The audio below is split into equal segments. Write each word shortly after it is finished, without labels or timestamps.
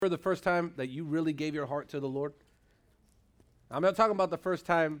For the first time that you really gave your heart to the Lord? I'm not talking about the first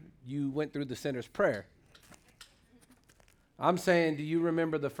time you went through the sinner's prayer. I'm saying, do you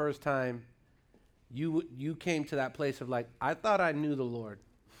remember the first time you came to that place of like, I thought I knew the Lord,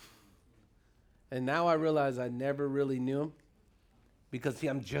 and now I realize I never really knew him because, see,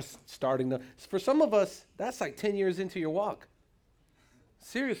 I'm just starting to. For some of us, that's like 10 years into your walk.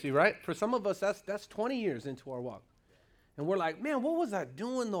 Seriously, right? For some of us, that's 20 years into our walk. And we're like, man, what was I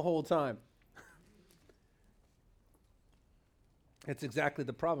doing the whole time? It's exactly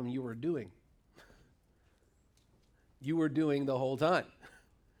the problem you were doing. You were doing the whole time.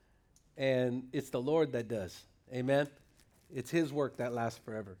 And it's the Lord that does. Amen? It's his work that lasts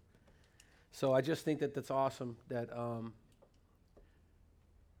forever. So I just think that that's awesome that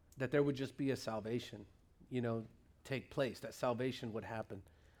that there would just be a salvation, take place, that salvation would happen.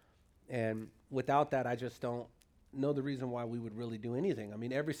 And without that, I just don't know the reason why we would really do anything. I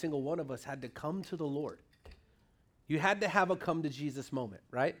mean, every single one of us had to come to the Lord. You had to have a come to Jesus moment,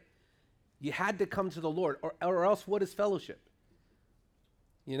 right? You had to come to the Lord, or else what is fellowship?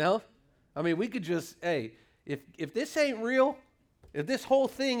 I mean, we could just, hey, if this ain't real, if this whole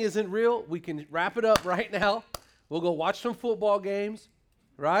thing isn't real, we can wrap it up right now. We'll go watch some football games,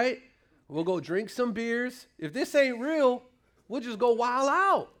 right? We'll go drink some beers. If this ain't real, we'll just go wild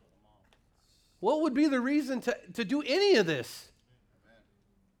out. What would be the reason to do any of this?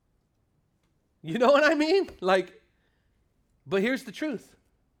 You know what I mean? But here's the truth.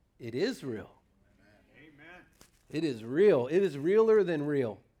 It is real. Amen. It is real. It is realer than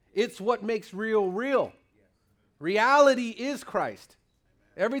real. It's what makes real real. Yes. Reality is Christ.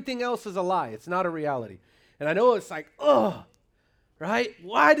 Amen. Everything else is a lie. It's not a reality. And I know it's like, right?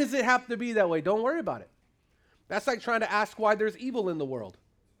 Why does it have to be that way? Don't worry about it. That's like trying to ask why there's evil in the world.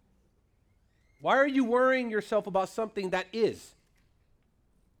 Why are you worrying yourself about something that is?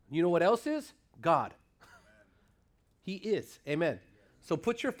 You know what else is? God. Amen. He is. Amen. So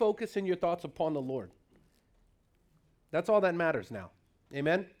put your focus and your thoughts upon the Lord. That's all that matters now.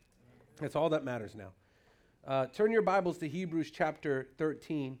 Amen? That's all that matters now. Turn your Bibles to Hebrews chapter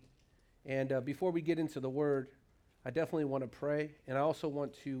 13. And before we get into the word, I definitely want to pray. And I also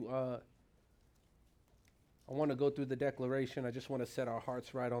want to go through the declaration. I just want to set our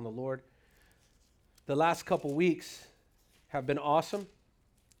hearts right on the Lord. The last couple weeks have been awesome.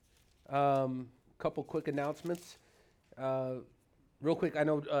 Couple quick announcements. Real quick, I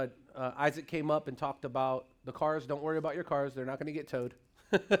know Isaac came up and talked about the cars. Don't worry about your cars. They're not going to get towed.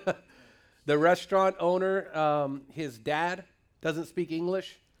 The restaurant owner, his dad doesn't speak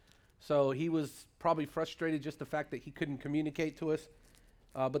English, so he was probably frustrated just the fact that he couldn't communicate to us.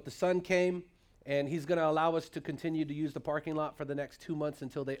 But the son came, and he's going to allow us to continue to use the parking lot for the next 2 months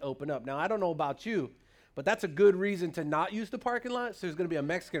until they open up. Now, I don't know about you, but that's a good reason to not use the parking lot. So there's going to be a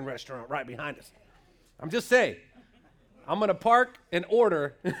Mexican restaurant right behind us. I'm just saying. I'm going to park and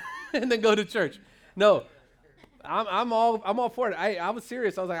order and then go to church. No, I'm all for it. I was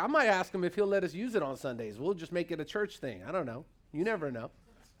serious. I was like, I might ask him if he'll let us use it on Sundays. We'll just make it a church thing. I don't know. You never know.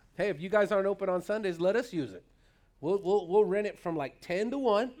 Hey, if you guys aren't open on Sundays, let us use it. We'll rent it from like 10 to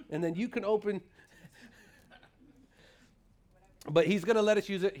 1, and then you can open. But he's going to let us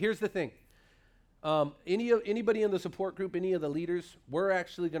use it. Here's the thing. Anybody in the support group, any of the leaders, we're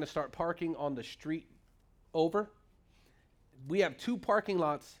actually going to start parking on the street over. We have 2 parking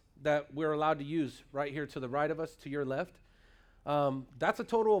lots that we're allowed to use right here to the right of us, to your left. That's a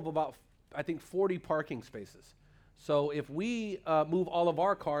total of about, I think, 40 parking spaces. So if we move all of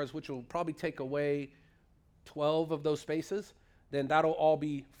our cars, which will probably take away 12 of those spaces, then that'll all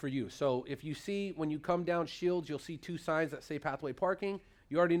be for you. So if you see, when you come down Shields, you'll see 2 signs that say Pathway Parking.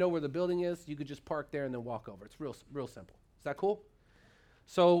 You already know where the building is. You could just park there and then walk over. It's real simple. Is that cool?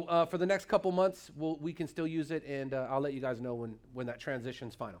 So for the next couple months, we can still use it, and I'll let you guys know when that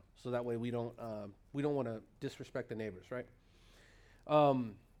transition's final. So that way we don't want to disrespect the neighbors, right?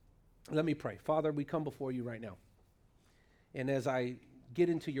 Let me pray. Father, we come before you right now. And as I get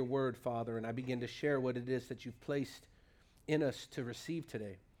into your word, Father, and I begin to share what it is that you've placed in us to receive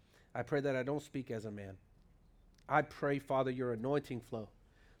today, I pray that I don't speak as a man. I pray, Father, your anointing flow,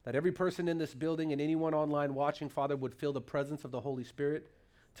 that every person in this building and anyone online watching, Father, would feel the presence of the Holy Spirit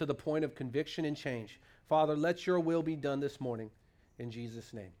to the point of conviction and change. Father, let your will be done this morning in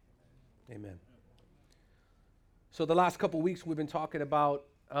Jesus' name. Amen. So the last couple weeks we've been talking about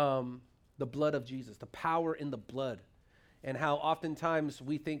the blood of Jesus, the power in the blood, and how oftentimes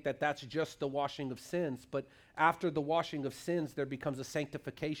we think that that's just the washing of sins, but after the washing of sins, there becomes a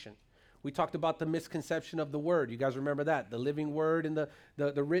sanctification. We talked about the misconception of the word. You guys remember that? The living word and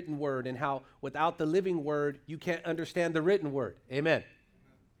the written word, and how without the living word, you can't understand the written word. Amen.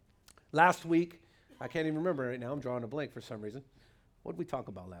 Last week, I can't even remember right now. I'm drawing a blank for some reason. What did we talk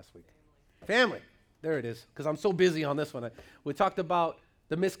about last week? Family. There it is, because I'm so busy on this one. We talked about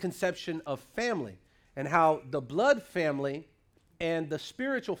the misconception of family and how the blood family and the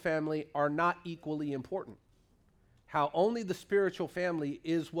spiritual family are not equally important. How only the spiritual family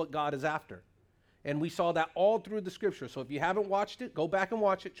is what God is after. And we saw that all through the scripture. So if you haven't watched it, go back and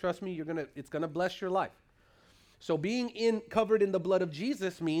watch it. Trust me, it's gonna bless your life. So being covered in the blood of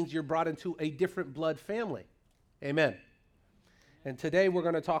Jesus means you're brought into a different blood family. Amen. And today we're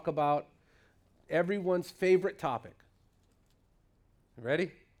going to talk about everyone's favorite topic.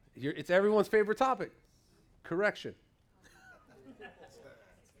 Ready? It's everyone's favorite topic. Correction.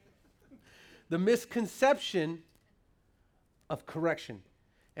 The misconception of correction,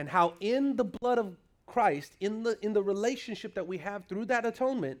 and how in the blood of Christ, in the relationship that we have through that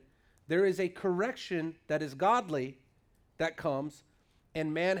atonement, there is a correction that is godly that comes,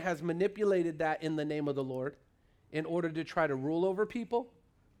 and man has manipulated that in the name of the Lord in order to try to rule over people,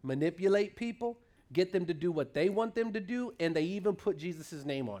 manipulate people, get them to do what they want them to do, and they even put Jesus'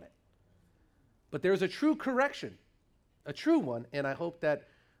 name on it. But there's a true correction, a true one, and I hope that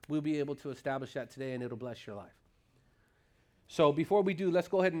we'll be able to establish that today, and it'll bless your life. So before we do, let's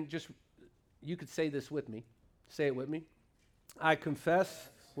go ahead and you could say this with me. Say it with me. I confess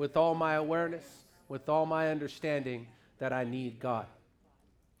with all my awareness, with all my understanding, that I need God.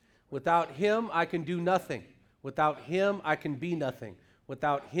 Without him, I can do nothing. Without him, I can be nothing.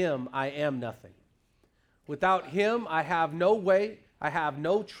 Without him, I am nothing. Without him, I have no way, I have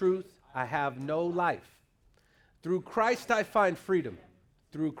no truth, I have no life. Through Christ, I find freedom.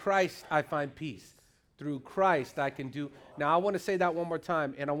 Through Christ, I find peace. Through Christ, I can do. Now, I want to say that one more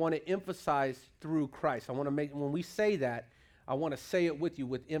time, and I want to emphasize through Christ. I want to make, when we say that, I want to say it with you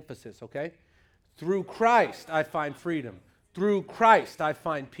with emphasis, okay? Through Christ, I find freedom. Through Christ, I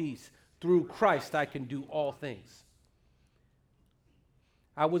find peace. Through Christ, I can do all things.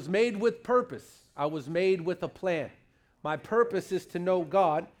 I was made with purpose. I was made with a plan. My purpose is to know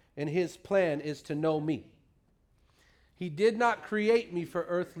God, and his plan is to know me. He did not create me for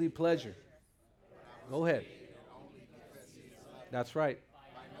earthly pleasure. Go ahead. That's right.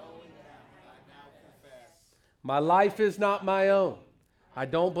 My life is not my own. I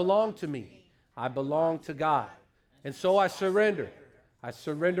don't belong to me. I belong to God. And so I surrender. I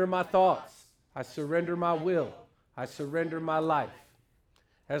surrender my thoughts. I surrender my will. I surrender my life.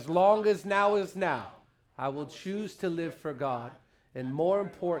 As long as now is now, I will choose to live for God. And more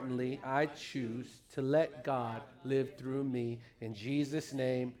importantly, I choose to let God live through me. In Jesus'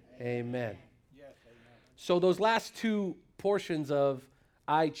 name, amen. So those last two portions of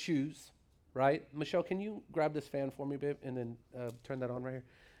I choose, right? Michelle, can you grab this fan for me, babe, and then turn that on right here?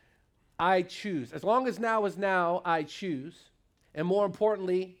 I choose. As long as now is now, I choose. And more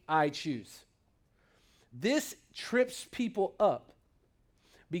importantly, I choose. This trips people up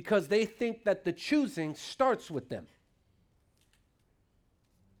because they think that the choosing starts with them.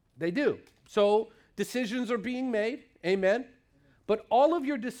 They do. So decisions are being made, amen? But all of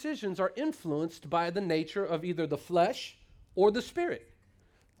your decisions are influenced by the nature of either the flesh or the spirit.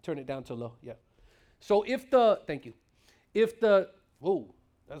 Turn it down to low, yeah. So thank you. Whoa,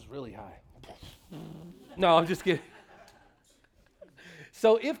 that's really high. No, I'm just kidding.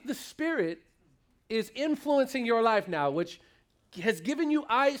 So if the spirit is influencing your life now, which has given you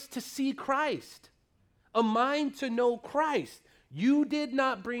eyes to see Christ, a mind to know Christ, you did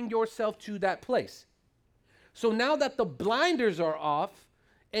not bring yourself to that place. So now that the blinders are off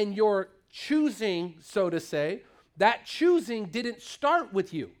and you're choosing, so to say, that choosing didn't start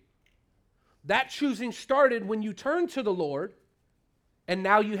with you. That choosing started when you turned to the Lord, and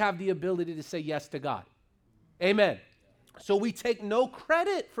now you have the ability to say yes to God. Amen. So we take no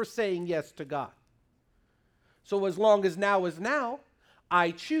credit for saying yes to God. So as long as now is now,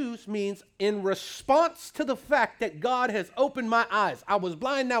 I choose means in response to the fact that God has opened my eyes. I was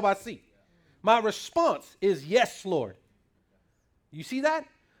blind, now I see. My response is yes, Lord. You see that?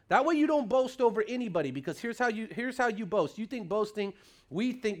 That way you don't boast over anybody, because here's how you boast. We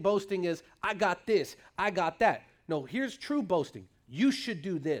think boasting is, I got this, I got that. No, here's true boasting. You should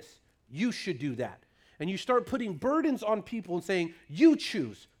do this. You should do that. And you start putting burdens on people and saying, you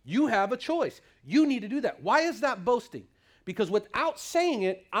choose. You have a choice. You need to do that. Why is that boasting? Because without saying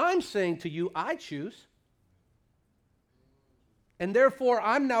it, I'm saying to you, I choose. And therefore,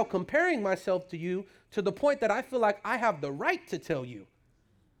 I'm now comparing myself to you to the point that I feel like I have the right to tell you.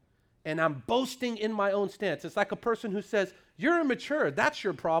 And I'm boasting in my own stance. It's like a person who says, you're immature, that's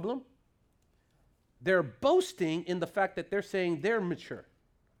your problem. They're boasting in the fact that they're saying they're mature.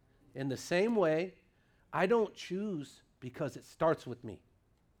 In the same way, I don't choose because it starts with me.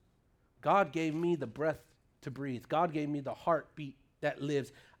 God gave me the breath to breathe. God gave me the heartbeat that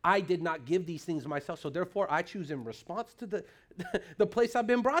lives. I did not give these things myself, so therefore I choose in response to the place I've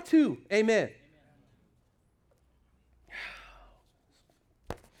been brought to. Amen.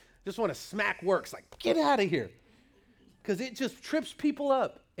 Just want to smack works, like, get out of here. Because it just trips people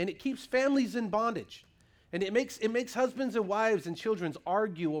up, and it keeps families in bondage. And it makes husbands and wives and children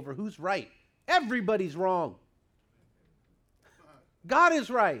argue over who's right. Everybody's wrong. God is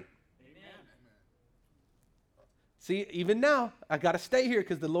right. See, even now, I got to stay here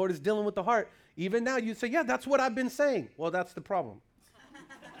because the Lord is dealing with the heart. Even now, you say, yeah, that's what I've been saying. Well, that's the problem.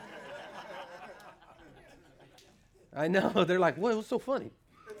 I know. They're like, well, it was so funny.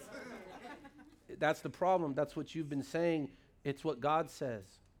 That's the problem. That's what you've been saying. It's what God says.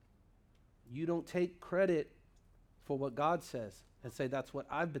 You don't take credit for what God says and say, that's what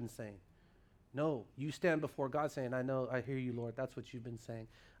I've been saying. No, you stand before God saying, I know, I hear you, Lord. That's what you've been saying.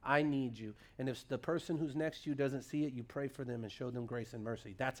 I need you. And if the person who's next to you doesn't see it, you pray for them and show them grace and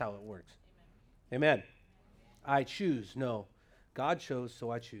mercy. That's how it works. Amen. Amen. I choose. No, God chose,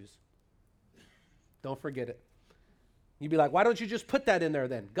 so I choose. Don't forget it. You'd be like, why don't you just put that in there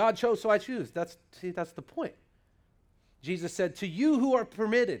then? God chose, so I choose. That's the point. Jesus said, to you who are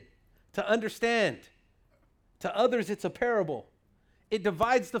permitted to understand, to others it's a parable. It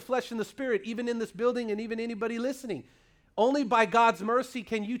divides the flesh and the spirit, even in this building and even anybody listening. Only by God's mercy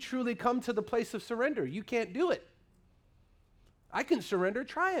can you truly come to the place of surrender. You can't do it. I can surrender.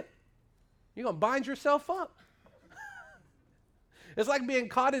 Try it. You're going to bind yourself up. It's like being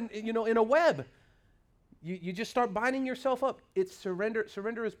caught in a web. You just start binding yourself up. It's surrender.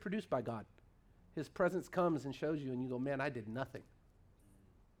 Surrender is produced by God. His presence comes and shows you, and you go, man, I did nothing.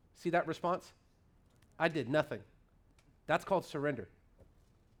 See that response? I did nothing. That's called surrender.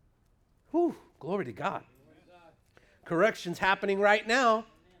 Whew, glory to God. Correction's happening right now.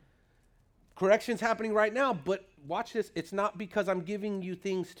 Correction's happening right now, but watch this. It's not because I'm giving you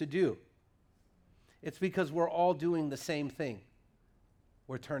things to do. It's because we're all doing the same thing.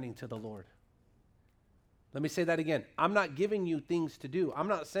 We're turning to the Lord. Let me say that again. I'm not giving you things to do. I'm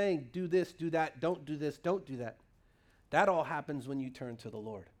not saying do this, do that, don't do this, don't do that. That all happens when you turn to the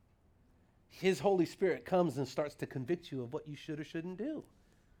Lord. His Holy Spirit comes and starts to convict you of what you should or shouldn't do.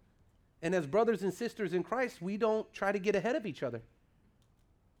 And as brothers and sisters in Christ, we don't try to get ahead of each other.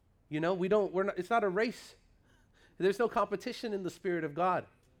 It's not a race. There's no competition in the Spirit of God.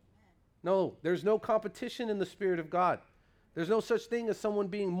 No, there's no competition in the Spirit of God. There's no such thing as someone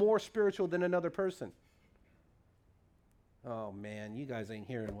being more spiritual than another person. Oh man, you guys ain't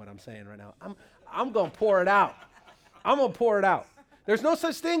hearing what I'm saying right now. I'm going to pour it out. I'm going to pour it out. There's no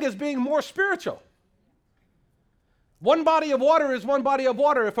such thing as being more spiritual. One body of water is one body of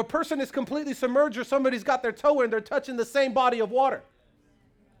water. If a person is completely submerged or somebody's got their toe in, they're touching the same body of water.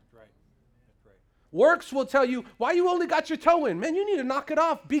 That's right. That's right. Works will tell you, why you only got your toe in? Man, you need to knock it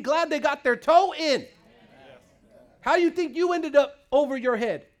off. Be glad they got their toe in. Yes. How you think you ended up over your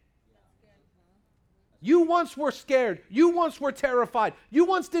head? You once were scared. You once were terrified. You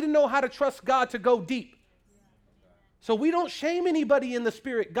once didn't know how to trust God to go deep. So we don't shame anybody in the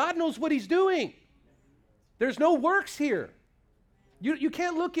Spirit. God knows what he's doing. There's no works here. You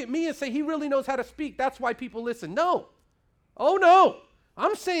can't look at me and say he really knows how to speak. That's why people listen. No. Oh, no.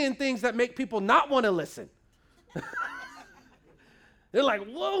 I'm saying things that make people not want to listen. They're like,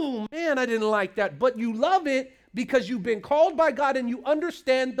 whoa, man, I didn't like that. But you love it because you've been called by God and you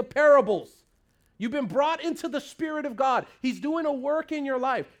understand the parables. You've been brought into the Spirit of God. He's doing a work in your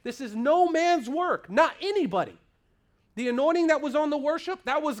life. This is no man's work, not anybody. The anointing that was on the worship,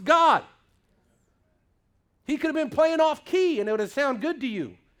 that was God. He could have been playing off key and it would have sounded good to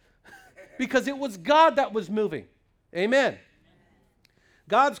you because it was God that was moving. Amen.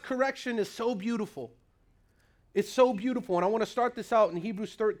 God's correction is so beautiful. It's so beautiful. And I want to start this out in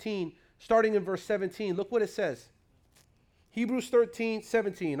Hebrews 13, starting in verse 17. Look what it says. Hebrews 13,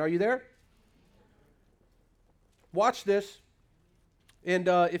 17. Are you there? Watch this. And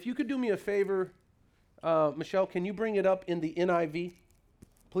if you could do me a favor, Michelle, can you bring it up in the NIV,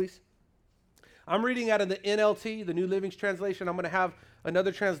 please? I'm reading out of the NLT, the New Living Translation. I'm going to have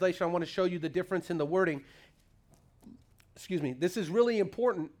another translation. I want to show you the difference in the wording. Excuse me. This is really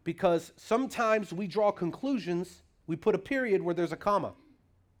important because sometimes we draw conclusions. We put a period where there's a comma.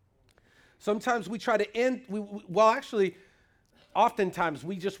 Sometimes we try to end. Oftentimes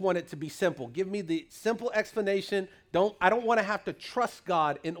we just want it to be simple. Give me the simple explanation. I don't want to have to trust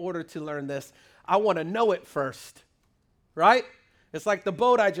God in order to learn this. I want to know it first, right? It's like the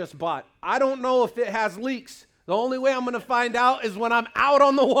boat I just bought. I don't know if it has leaks. The only way I'm going to find out is when I'm out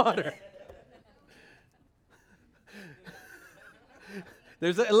on the water.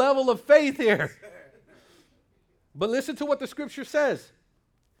 There's a level of faith here. But listen to what the scripture says.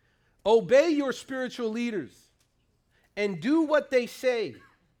 Obey your spiritual leaders and do what they say.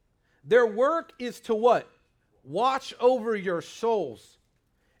 Their work is to what? Watch over your souls.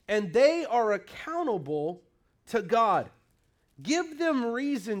 And they are accountable to God. Give them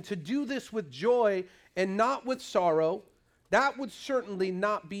reason to do this with joy and not with sorrow. That would certainly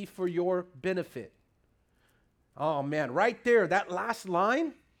not be for your benefit. Oh man, right there, that last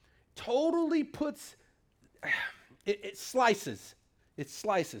line totally puts, it slices. It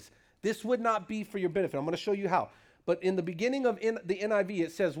slices. This would not be for your benefit. I'm going to show you how. But in the beginning of the NIV,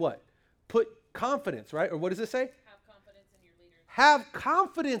 it says what? Put confidence, right? Or what does it say? Have confidence in your leaders. Have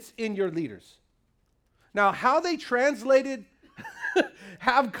confidence in your leaders. Now, how they translated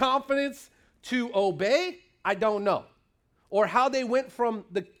have confidence to obey, I don't know. Or how they went from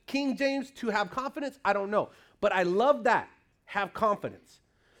the King James to have confidence, I don't know. But I love that, have confidence.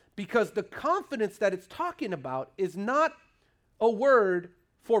 Because the confidence that it's talking about is not a word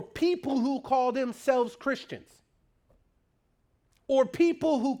for people who call themselves Christians, or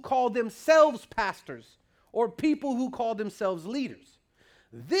people who call themselves pastors, or people who call themselves leaders.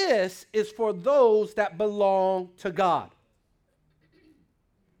 This is for those that belong to God.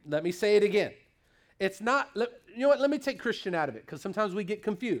 Let me say it again. It's not, you know what, let me take Christian out of it, because sometimes we get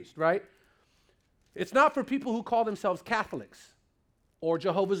confused, right? It's not for people who call themselves Catholics, or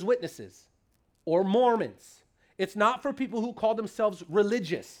Jehovah's Witnesses, or Mormons. It's not for people who call themselves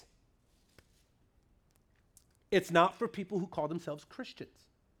religious. It's not for people who call themselves Christians.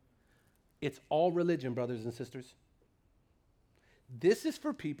 It's all religion, brothers and sisters. This is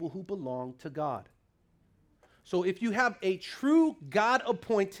for people who belong to God. So if you have a true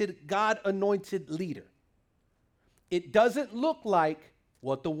God-appointed, God-anointed leader, it doesn't look like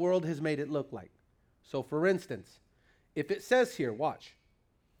what the world has made it look like. So for instance, if it says here, watch,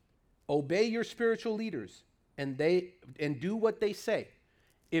 obey your spiritual leaders and do what they say.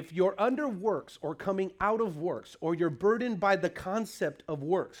 If you're under works or coming out of works, or you're burdened by the concept of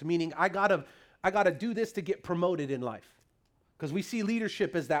works, meaning I gotta do this to get promoted in life. Because we see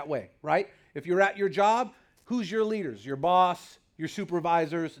leadership as that way, right? If you're at your job, who's your leaders? Your boss, your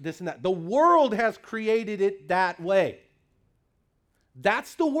supervisors, this and that. The world has created it that way.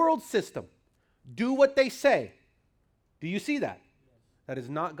 That's the world system. Do what they say. Do you see that? That is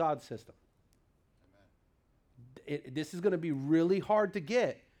not God's system. This is going to be really hard to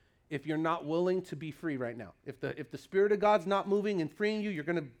get if you're not willing to be free right now. If the Spirit of God's not moving and freeing you, you're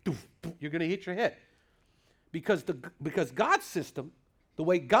going to hit your head. Because God's system, the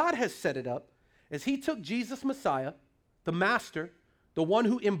way God has set it up, is He took Jesus Messiah, the Master, the one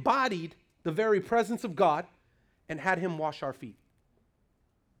who embodied the very presence of God, and had Him wash our feet.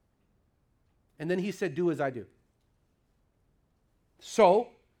 And then He said, do as I do. So,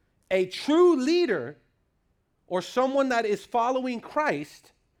 a true leader, or someone that is following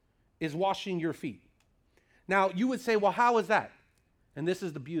Christ, is washing your feet. Now, you would say, well, how is that? And this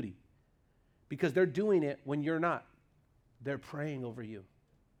is the beauty. Because they're doing it when you're not. They're praying over you.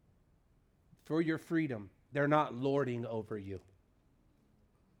 For your freedom. They're not lording over you.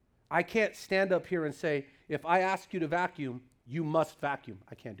 I can't stand up here and say, if I ask you to vacuum, you must vacuum.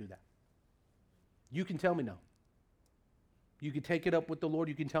 I can't do that. You can tell me no. You can take it up with the Lord.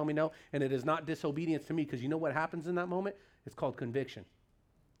 You can tell me no. And it is not disobedience to me, because you know what happens in that moment? It's called conviction.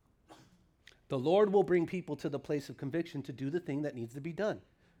 The Lord will bring people to the place of conviction to do the thing that needs to be done.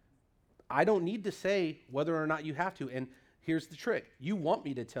 I don't need to say whether or not you have to. And here's the trick. You want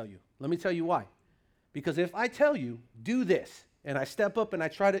me to tell you. Let me tell you why. Because if I tell you, do this, and I step up and I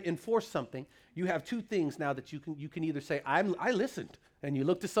try to enforce something, you have two things now that you can either say, I listened, and you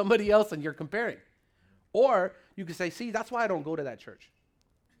look to somebody else and you're comparing. Or you can say, see, that's why I don't go to that church.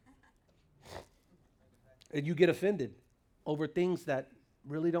 And you get offended over things that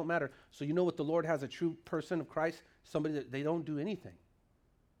really don't matter. So you know what the Lord has a true person of Christ? Somebody that they don't do anything.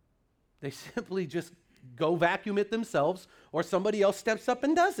 They simply just go vacuum it themselves, or somebody else steps up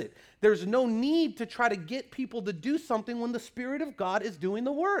and does it. There's no need to try to get people to do something when the Spirit of God is doing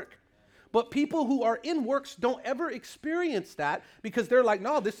the work. But people who are in works don't ever experience that, because they're like,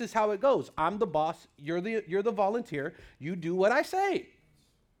 no, this is how it goes. I'm the boss. You're the volunteer. You do what I say.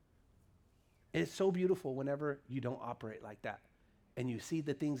 It's so beautiful whenever you don't operate like that, and you see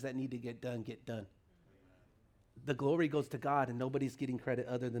the things that need to get done get done. The glory goes to God, and nobody's getting credit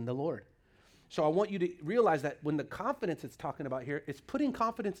other than the Lord. So I want you to realize that when the confidence it's talking about here, it's putting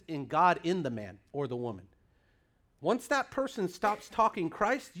confidence in God in the man or the woman. Once that person stops talking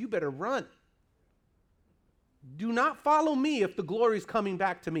Christ, you better run. Do not follow me if the glory is coming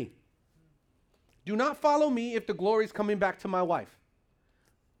back to me. Do not follow me if the glory is coming back to my wife.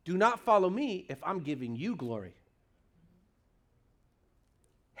 Do not follow me if I'm giving you glory.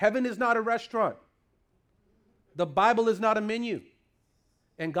 Heaven is not a restaurant. The Bible is not a menu.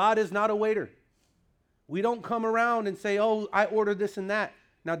 And God is not a waiter. We don't come around and say, oh, I ordered this and that.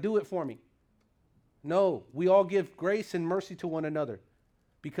 Now do it for me. No, we all give grace and mercy to one another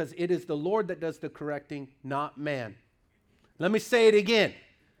because it is the Lord that does the correcting, not man. Let me say it again.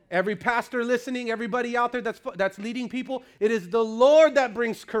 Every pastor listening, everybody out there that's leading people, it is the Lord that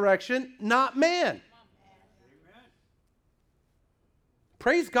brings correction, not man. Amen.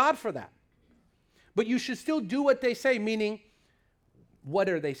 Praise God for that. But you should still do what they say, meaning, what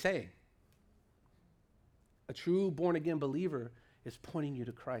are they saying? A true born-again believer is pointing you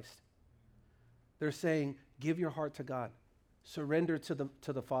to Christ. They're saying, give your heart to God. Surrender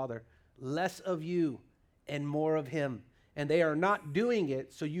to the Father. Less of you and more of him. And they are not doing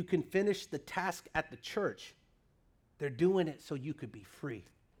it so you can finish the task at the church. They're doing it so you could be free.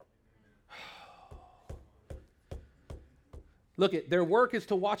 Look, their work is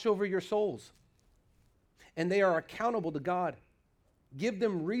to watch over your souls. And they are accountable to God. Give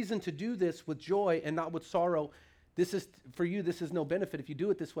them reason to do this with joy and not with sorrow. This is, for you, this is no benefit if you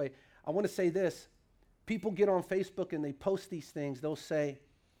do it this way. I want to say this. People get on Facebook and they post these things. They'll say,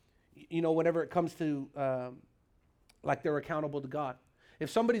 you know, whenever it comes to, like they're accountable to God. If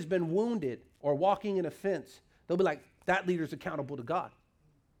somebody's been wounded or walking in offense, they'll be like, that leader's accountable to God.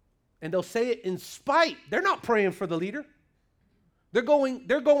 And they'll say it in spite. They're not praying for the leader. They're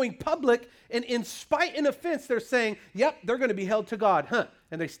going public, and in spite and offense, they're saying, yep, they're going to be held to God,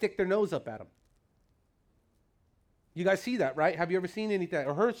 and they stick their nose up at them. You guys see that, right? Have you ever seen anything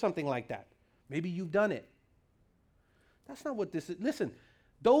or heard something like that? Maybe you've done it. That's not what this is. Listen,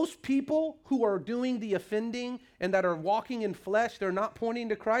 those people who are doing the offending and that are walking in flesh, they're not pointing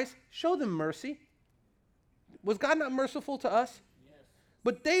to Christ, show them mercy. Was God not merciful to us?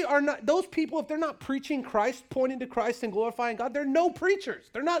 But they are not, those people, if they're not preaching Christ, pointing to Christ and glorifying God, they're no preachers.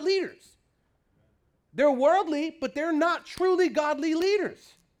 They're not leaders. They're worldly, but they're not truly godly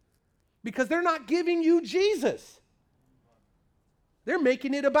leaders because they're not giving you Jesus. They're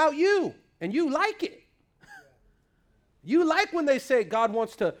making it about you, and you like it. You like when they say God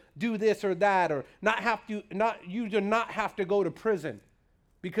wants to do this or that, or you do not have to go to prison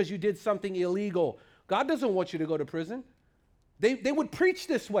because you did something illegal. God doesn't want you to go to prison. They would preach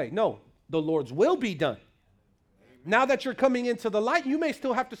this way. No, the Lord's will be done. Now that you're coming into the light, you may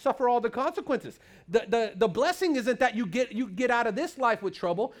still have to suffer all the consequences. The blessing isn't that you get out of this life with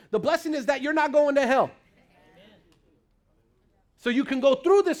trouble. The blessing is that you're not going to hell. So you can go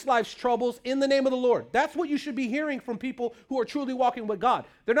through this life's troubles in the name of the Lord. That's what you should be hearing from people who are truly walking with God.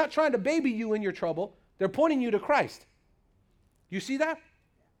 They're not trying to baby you in your trouble. They're pointing you to Christ. You see that?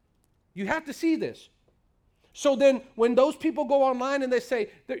 You have to see this. So then when those people go online and they say,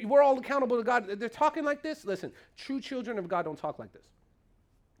 we're all accountable to God, they're talking like this. Listen, true children of God don't talk like this.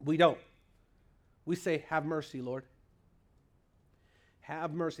 We don't. We say, have mercy, Lord.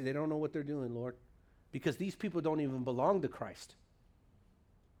 Have mercy. They don't know what they're doing, Lord, because these people don't even belong to Christ.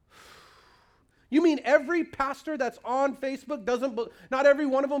 You mean every pastor that's on Facebook not every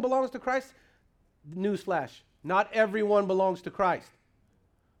one of them belongs to Christ? Newsflash, not everyone belongs to Christ.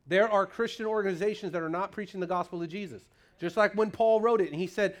 There are Christian organizations that are not preaching the gospel of Jesus. Just like when Paul wrote it and he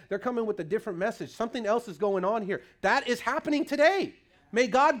said, they're coming with a different message. Something else is going on here. That is happening today. May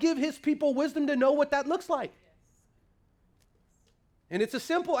God give his people wisdom to know what that looks like. And it's a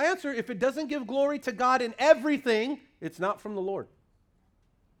simple answer. If it doesn't give glory to God in everything, it's not from the Lord.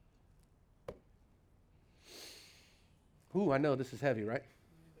 Ooh, I know this is heavy, right?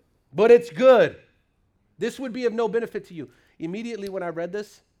 But it's good. This would be of no benefit to you. Immediately when I read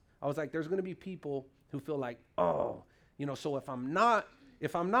this, I was like, there's going to be people who feel like, oh, so if I'm not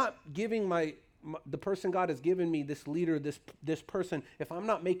giving the person God has given me, this leader, this person, if I'm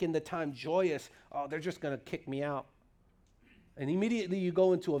not making the time joyous, oh, they're just going to kick me out. And immediately you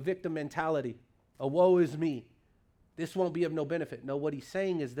go into a victim mentality, a woe is me. This won't be of no benefit. No, what he's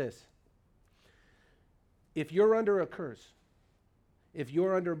saying is this. If you're under a curse, if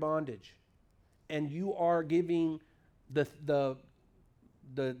you're under bondage, and you are giving the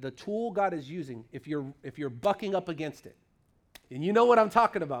tool God is using, if you're bucking up against it, and you know what I'm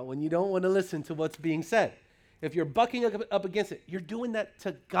talking about when you don't want to listen to what's being said. If you're bucking up against it, you're doing that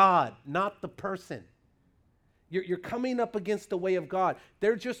to God, not the person. You're coming up against the way of God.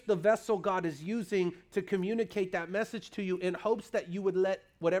 They're just the vessel God is using to communicate that message to you in hopes that you would let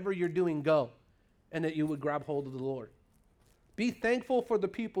whatever you're doing go and that you would grab hold of the Lord. Be thankful for the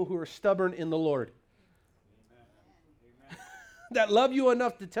people who are stubborn in the Lord. That love you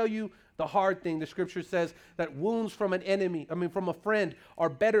enough to tell you the hard thing. The scripture says that wounds from from a friend are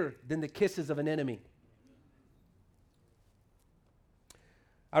better than the kisses of an enemy.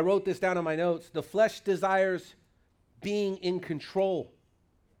 I wrote this down in my notes. The flesh desires being in control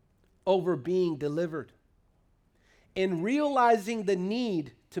over being delivered. And realizing the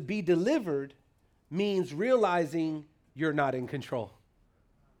need to be delivered means realizing you're not in control.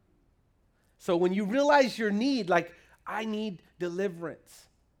 So when you realize your need, like, I need deliverance,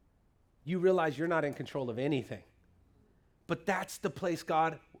 you realize you're not in control of anything. But that's the place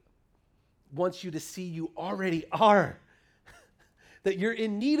God wants you to see you already are. That you're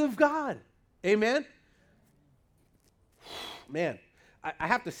in need of God. Amen? Man, I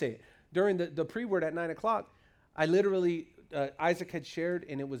have to say it. During the pre-word at 9 o'clock, I literally, Isaac had shared,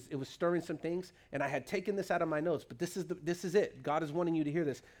 and it was stirring some things, and I had taken this out of my notes, but this is it. God is wanting you to hear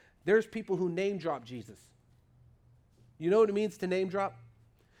this. There's people who name drop Jesus. You know what it means to name drop?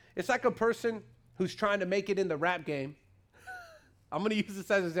 It's like a person who's trying to make it in the rap game. I'm going to use this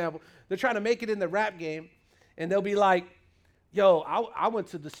as an example. They're trying to make it in the rap game, and they'll be like, yo, I went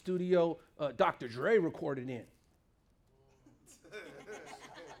to the studio Dr. Dre recorded in.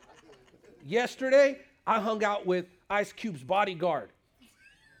 Yesterday, I hung out with Ice Cube's bodyguard.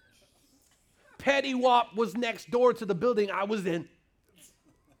 Petty Wap was next door to the building I was in.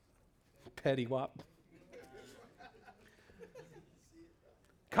 Petty Wap.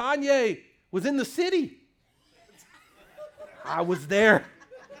 Kanye was in the city. I was there.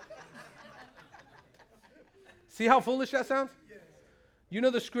 See how foolish that sounds? You know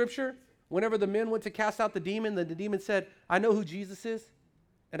the scripture? Whenever the men went to cast out the demon said, I know who Jesus is,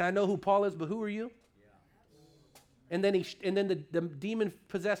 and I know who Paul is, but who are you? And then the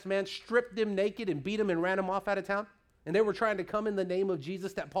demon-possessed man stripped him naked and beat him and ran him off out of town. And they were trying to come in the name of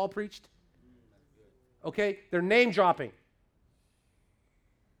Jesus that Paul preached. Okay? They're name dropping.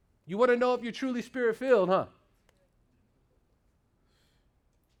 You want to know if you're truly spirit-filled, huh?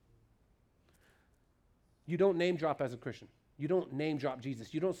 You don't name drop as a Christian. You don't name drop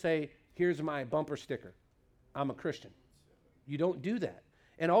Jesus. You don't say, here's my bumper sticker. I'm a Christian. You don't do that.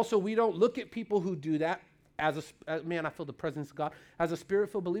 And also, we don't look at people who do that as man, I feel the presence of God. As a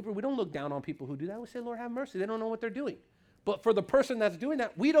spirit-filled believer, we don't look down on people who do that. We say, Lord, have mercy. They don't know what they're doing. But for the person that's doing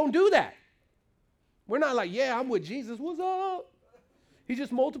that, we don't do that. We're not like, yeah, I'm with Jesus. What's up? He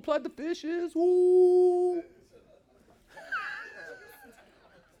just multiplied the fishes. Woo.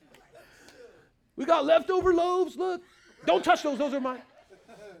 We got leftover loaves. Look, don't touch those. Those are mine.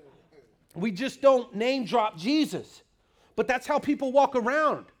 We just don't name drop Jesus. But that's how people walk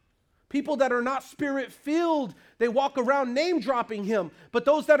around. People that are not spirit-filled, they walk around name-dropping him. But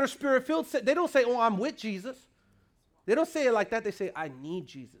those that are spirit-filled, they don't say, oh, I'm with Jesus. They don't say it like that. They say, I need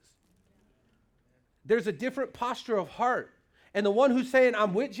Jesus. There's a different posture of heart. And the one who's saying,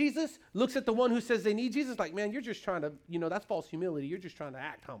 I'm with Jesus, looks at the one who says they need Jesus like, man, you're just trying to, that's false humility. You're just trying to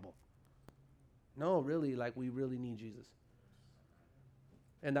act humble. No, really, like we really need Jesus.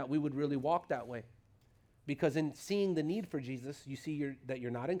 And that we would really walk that way. Because in seeing the need for Jesus, you see that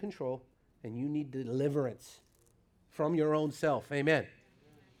you're not in control and you need deliverance from your own self. Amen.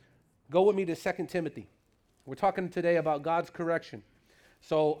 Go with me to 2 Timothy. We're talking today about God's correction.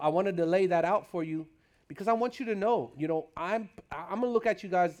 So I wanted to lay that out for you because I want you to know, I'm going to look at you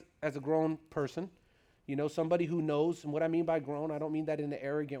guys as a grown person, somebody who knows. And what I mean by grown, I don't mean that in an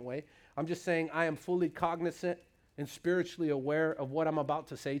arrogant way. I'm just saying I am fully cognizant and spiritually aware of what I'm about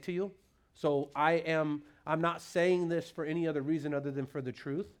to say to you. So I'm not saying this for any other reason other than for the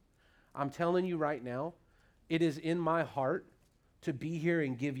truth. I'm telling you right now, it is in my heart to be here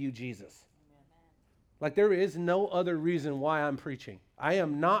and give you Jesus. Like there is no other reason why I'm preaching. I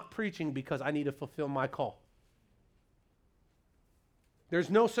am not preaching because I need to fulfill my call. There's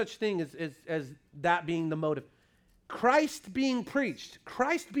no such thing as that being the motive. Christ being preached,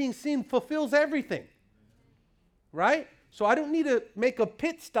 Christ being seen fulfills everything. Right? So I don't need to make a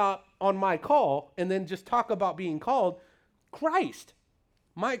pit stop on my call and then just talk about being called. Christ.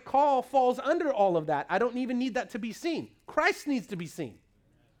 My call falls under all of that. I don't even need that to be seen. Christ needs to be seen.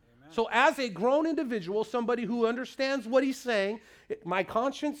 Amen. So as a grown individual, somebody who understands what he's saying, my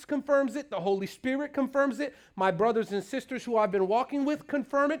conscience confirms it. The Holy Spirit confirms it. My brothers and sisters who I've been walking with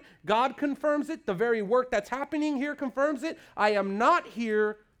confirm it. God confirms it. The very work that's happening here confirms it. I am not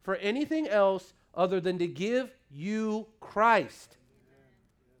here for anything else other than to give you Christ.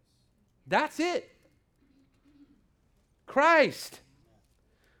 That's it. Christ.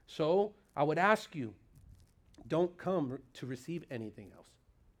 So I would ask you, don't come to receive anything else.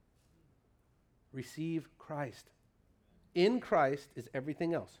 Receive Christ. In Christ is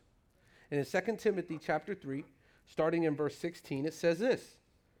everything else. And in 2 Timothy chapter 3, starting in verse 16, it says this.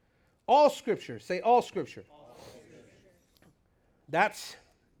 All Scripture. Say all Scripture. That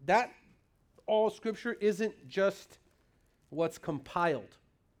all Scripture isn't just what's compiled.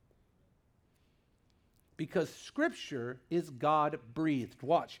 Because Scripture is God-breathed.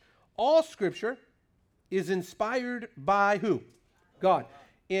 Watch. All Scripture is inspired by who? God.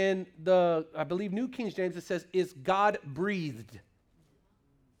 In the, I believe, New King James, it says, is God-breathed.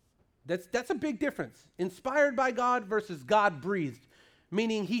 That's a big difference. Inspired by God versus God-breathed.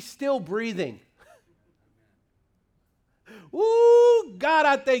 Meaning he's still breathing. Ooh, God,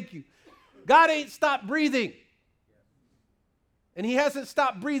 I thank you. God ain't stopped breathing. And he hasn't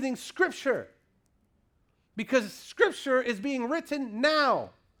stopped breathing Scripture. Because Scripture is being written now.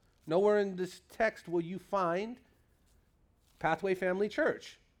 Nowhere in this text will you find Pathway Family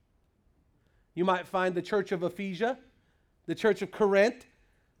Church. You might find the Church of Ephesia, the Church of Corinth,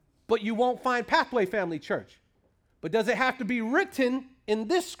 but you won't find Pathway Family Church. But does it have to be written in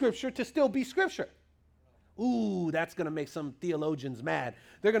this Scripture to still be Scripture? Ooh, that's going to make some theologians mad.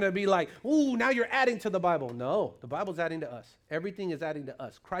 They're going to be like, ooh, now you're adding to the Bible. No, the Bible's adding to us. Everything is adding to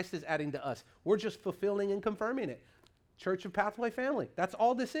us. Christ is adding to us. We're just fulfilling and confirming it. Church of Pathway Family. That's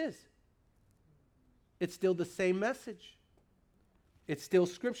all this is. It's still the same message. It's still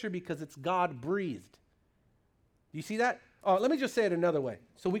Scripture because it's God-breathed. Do you see that? Oh, let me just say it another way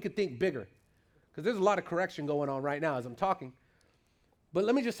so we could think bigger. Because there's a lot of correction going on right now as I'm talking. But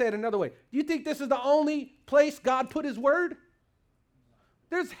let me just say it another way. Do you think this is the only place God put his word?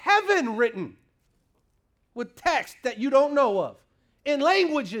 There's heaven written with text that you don't know of, in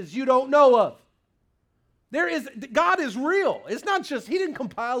languages you don't know of. God is real. It's not just, he didn't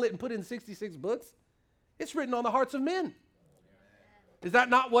compile it and put it in 66 books. It's written on the hearts of men. Is that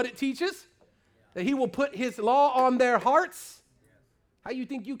not what it teaches? That he will put his law on their hearts? How do you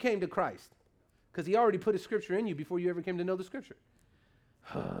think you came to Christ? Because he already put his Scripture in you before you ever came to know the Scripture.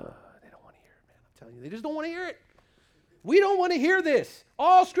 They don't want to hear it, man. I'm telling you, they just don't want to hear it. We don't want to hear this.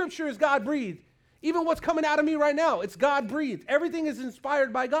 All Scripture is God-breathed. Even what's coming out of me right now, it's God-breathed. Everything is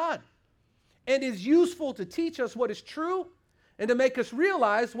inspired by God and is useful to teach us what is true and to make us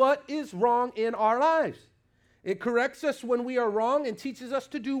realize what is wrong in our lives. It corrects us when we are wrong and teaches us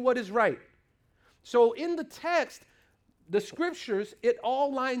to do what is right. So in the text, the Scriptures, it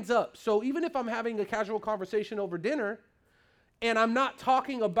all lines up. So even if I'm having a casual conversation over dinner, and I'm not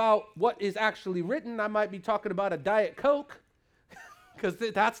talking about what is actually written, I might be talking about a Diet Coke, because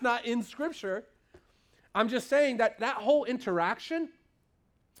that's not in Scripture. I'm just saying that whole interaction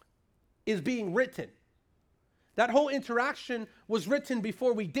is being written. That whole interaction was written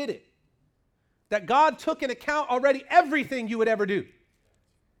before we did it. That God took into account already everything you would ever do.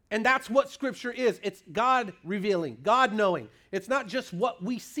 And that's what Scripture is. It's God revealing, God knowing. It's not just what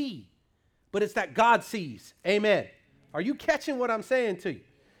we see, but it's that God sees. Amen. Are you catching what I'm saying to you?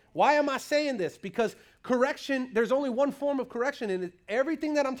 Why am I saying this? Because correction, there's only one form of correction, and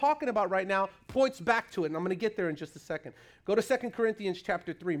everything that I'm talking about right now points back to it, and I'm going to get there in just a second. Go to 2 Corinthians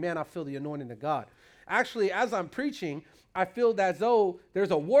chapter 3. Man, I feel the anointing of God. Actually, as I'm preaching, I feel as though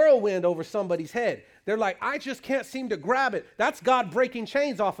there's a whirlwind over somebody's head. They're like, I just can't seem to grab it. That's God breaking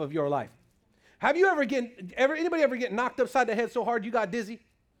chains off of your life. Have you anybody ever get knocked upside the head so hard you got dizzy?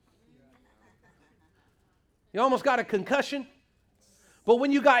 You almost got a concussion. But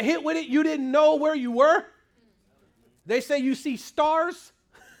when you got hit with it, you didn't know where you were. They say you see stars.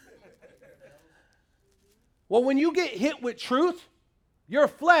 Well, when you get hit with truth, your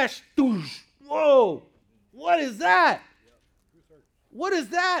flesh, doosh, whoa, what is that? What is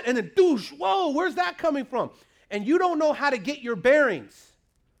that? And then doosh, whoa, where's that coming from? And you don't know how to get your bearings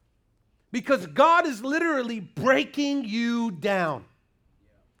because God is literally breaking you down.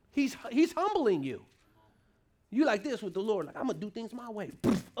 He's humbling you. You like this with the Lord, like, I'm going to do things my way.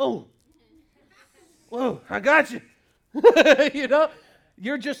 Oh, whoa, I got you. You know,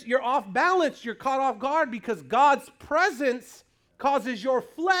 you're off balance. You're caught off guard because God's presence causes your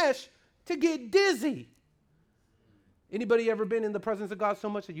flesh to get dizzy. Anybody ever been in the presence of God so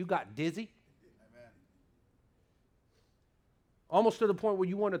much that you got dizzy? Amen. Almost to the point where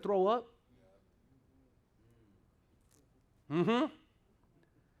you want to throw up?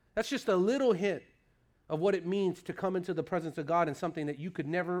 That's just a little hint of what it means to come into the presence of God in something that you could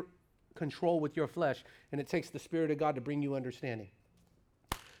never control with your flesh, and it takes the Spirit of God to bring you understanding.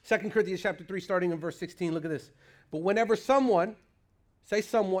 2 Corinthians chapter 3, starting in verse 16, look at this. But whenever someone, say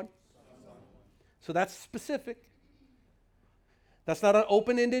someone. So that's specific. That's not an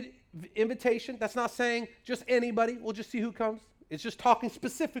open-ended invitation. That's not saying just anybody. We'll just see who comes. It's just talking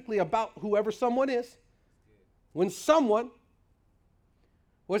specifically about whoever someone is. When someone,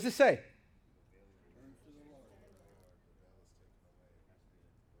 what does it say?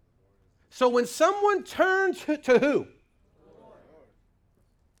 So when someone turns to who?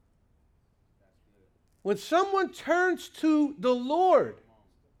 When someone turns to the Lord.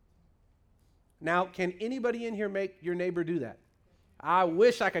 Now, can anybody in here make your neighbor do that? I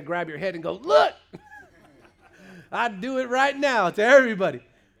wish I could grab your head and go, look. I'd do it right now to everybody.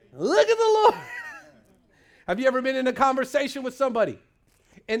 Look at the Lord. Have you ever been in a conversation with somebody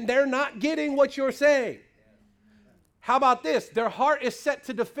and they're not getting what you're saying? How about this? Their heart is set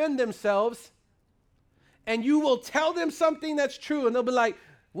to defend themselves, and you will tell them something that's true, and they'll be like,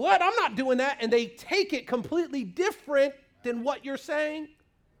 what? I'm not doing that. And they take it completely different than what you're saying.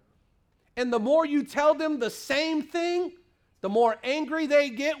 And the more you tell them the same thing, the more angry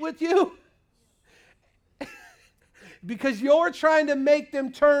they get with you. Because you're trying to make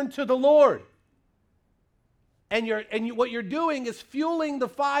them turn to the Lord. And what you're doing is fueling the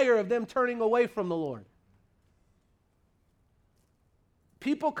fire of them turning away from the Lord.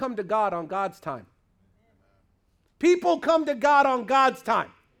 People come to God on God's time. People come to God on God's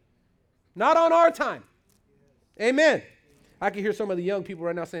time, not on our time. Amen. I can hear some of the young people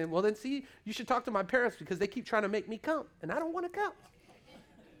right now saying, well, then see, you should talk to my parents because they keep trying to make me come, and I don't want to come.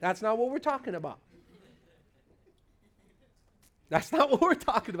 That's not what we're talking about. That's not what we're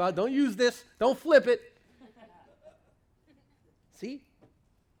talking about. Don't use this. Don't flip it. See?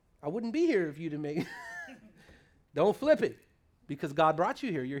 I wouldn't be here if you didn't make it. Don't flip it because God brought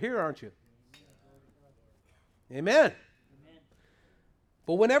you here. You're here, aren't you? Amen. Amen.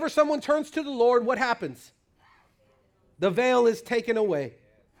 But whenever someone turns to the Lord, what happens? The veil is taken away.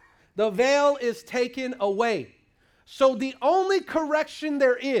 The veil is taken away. So the only correction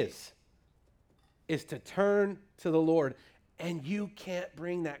there is to turn to the Lord. And you can't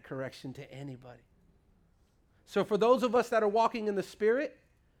bring that correction to anybody. So for those of us that are walking in the Spirit,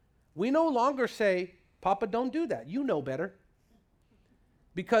 we no longer say, Papa, don't do that. You know better.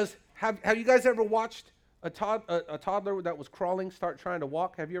 Because have you guys ever watched a toddler that was crawling start trying to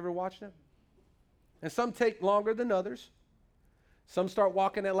walk? Have you ever watched them? And some take longer than others. Some start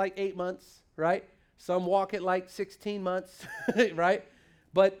walking at like 8 months, right? Some walk at like 16 months, right?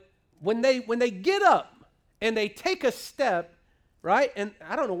 But when they get up and they take a step, right? And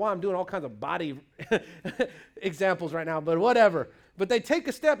I don't know why I'm doing all kinds of body examples right now, but whatever. But they take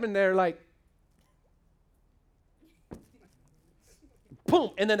a step and they're like,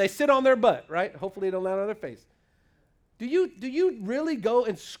 boom, and then they sit on their butt, right? Hopefully they don't land on their face. Do you really go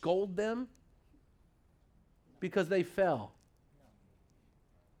and scold them because they fell?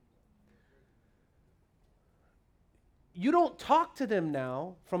 You don't talk to them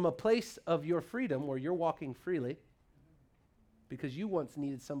now from a place of your freedom where you're walking freely because you once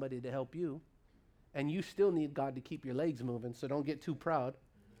needed somebody to help you, and you still need God to keep your legs moving, so don't get too proud,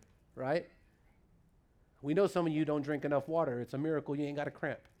 right? We know some of you don't drink enough water. It's a miracle you ain't got a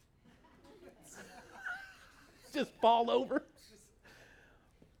cramp. Just fall over.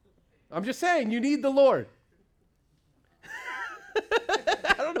 I'm just saying, you need the Lord.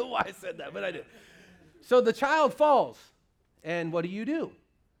 I don't know why I said that, but I did. So the child falls, and what do?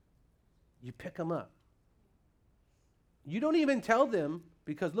 You pick them up. You don't even tell them,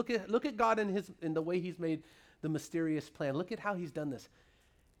 because look at God in the way He's made the mysterious plan. Look at how He's done this.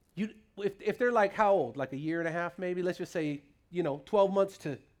 If they're like how old? Like a year and a half, maybe. Let's just say 12 months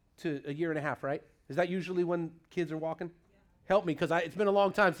to a year and a half, right? Is that usually when kids are walking? Yeah. Help me, because it's been a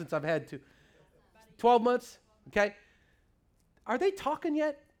long time since I've had to. 12 months, okay. Are they talking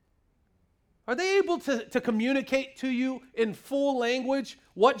yet? Are they able to communicate to you in full language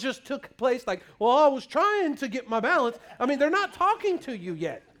what just took place? Like, well, I was trying to get my balance. I mean, they're not talking to you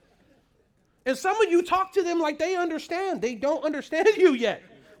yet. And some of you talk to them like they understand. They don't understand you yet.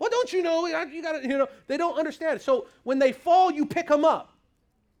 Well, don't you know? You got to, they don't understand. So when they fall, you pick them up.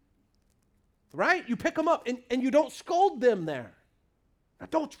 Right? You pick them up and you don't scold them there. Now,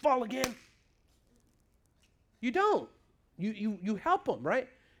 don't fall again. You don't. You help them, right?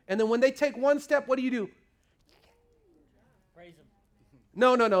 And then when they take one step, what do? Praise him.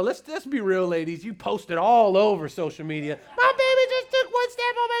 No. Let's be real, ladies. You post it all over social media. My baby just took one step.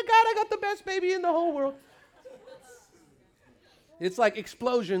 Oh my God, I got the best baby in the whole world. It's like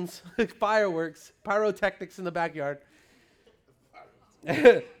explosions, fireworks, pyrotechnics in the backyard.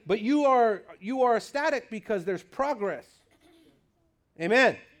 But you are ecstatic because there's progress.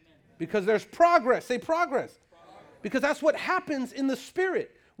 Amen. Because there's progress. Say progress. Because that's what happens in the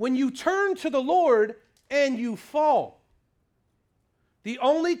Spirit. When you turn to the Lord and you fall, the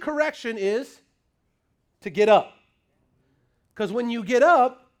only correction is to get up. Because when you get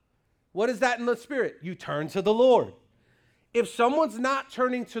up, what is that in the Spirit? You turn to the Lord. If someone's not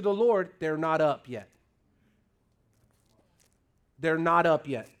turning to the Lord, they're not up yet. They're not up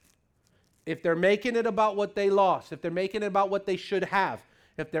yet. If they're making it about what they lost, if they're making it about what they should have,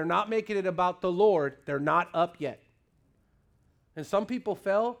 if they're not making it about the Lord, they're not up yet. And some people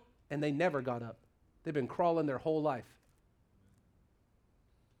fell and they never got up. They've been crawling their whole life.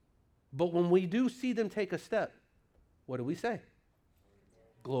 But when we do see them take a step, what do we say?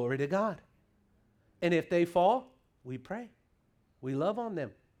 Glory to God. And if they fall, we pray. We love on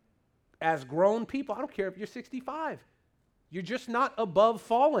them. As grown people, I don't care if you're 65. You're just not above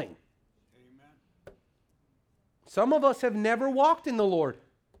falling. Amen. Some of us have never walked in the Lord.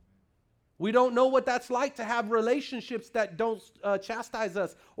 We don't know what that's like to have relationships that don't chastise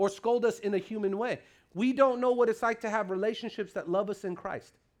us or scold us in a human way. We don't know what it's like to have relationships that love us in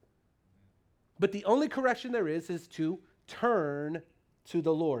Christ. But the only correction there is to turn to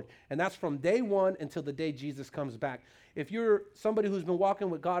the Lord. And that's from day one until the day Jesus comes back. If you're somebody who's been walking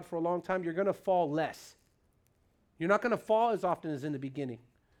with God for a long time, you're going to fall less. You're not going to fall as often as in the beginning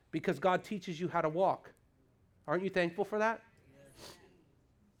because God teaches you how to walk. Aren't you thankful for that? Yes.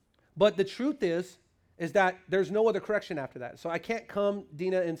 But the truth is that there's no other correction after that. So I can't come,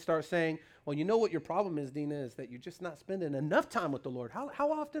 Dina, and start saying, well, you know what your problem is, Dina, is that you're just not spending enough time with the Lord.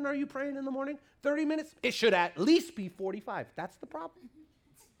 How often are you praying in the morning? 30 minutes? It should at least be 45. That's the problem.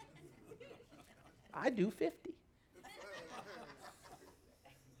 I do 50.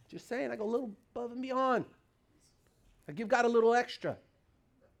 Just saying, I go a little above and beyond. I give God a little extra.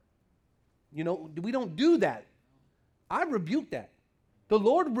 You know, we don't do that. I rebuke that. The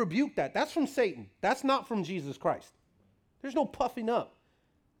Lord rebuked that. That's from Satan. That's not from Jesus Christ. There's no puffing up.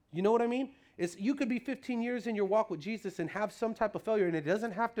 You know what I mean? You could be 15 years in your walk with Jesus and have some type of failure, and it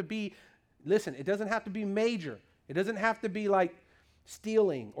doesn't have to be, listen, it doesn't have to be major. It doesn't have to be like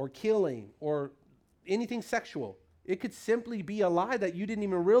stealing or killing or anything sexual. It could simply be a lie that you didn't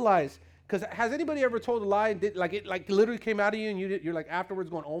even realize. Because has anybody ever told a lie and it literally came out of you and you're like afterwards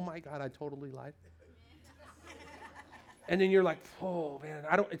going, oh my God, I totally lied. And then you're like, oh man,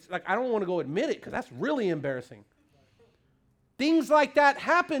 I don't want to go admit it because that's really embarrassing. Things like that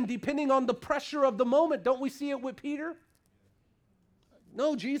happen depending on the pressure of the moment. Don't we see it with Peter?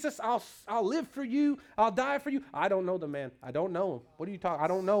 No, Jesus, I'll live for you. I'll die for you. I don't know the man. I don't know him. What are you talking? I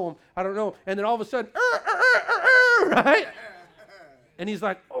don't know him. I don't know. And then all of a sudden, right? And he's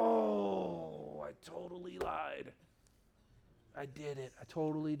like, oh, I totally lied. I did it. I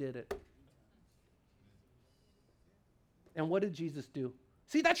totally did it. And what did Jesus do?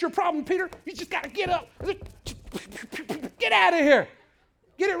 See, that's your problem, Peter. You just got to get up. Get out of here.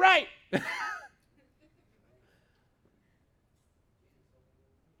 Get it right.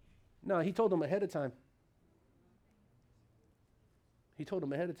 No, he told them ahead of time. He told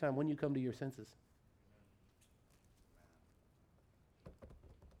them ahead of time when you come to your senses.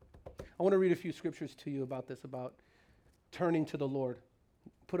 I want to read a few scriptures to you about this, about turning to the Lord.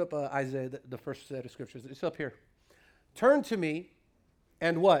 Put up Isaiah, the first set of scriptures. It's up here. Turn to me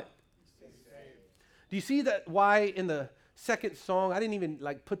and what? Do you see that why in the second song, I didn't even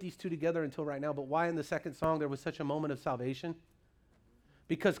put these two together until right now, but why in the second song there was such a moment of salvation?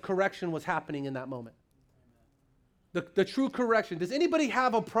 Because correction was happening in that moment. The true correction. Does anybody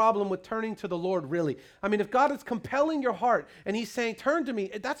have a problem with turning to the Lord, really? I mean, if God is compelling your heart and he's saying, turn to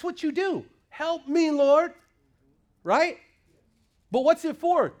me, that's what you do. Help me, Lord. Right? But what's it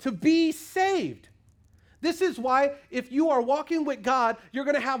for? To be saved. This is why if you are walking with God, you're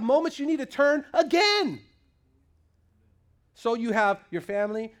going to have moments you need to turn again. So you have your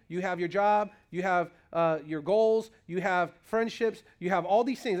family, you have your job, you have your goals, you have friendships, you have all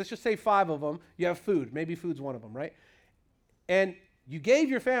these things. Let's just say 5 of them. You have food. Maybe food's one of them, right? And you gave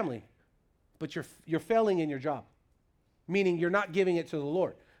your family, but you're failing in your job, meaning you're not giving it to the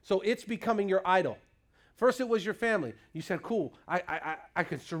Lord. So it's becoming your idol. First it was your family. You said, cool, I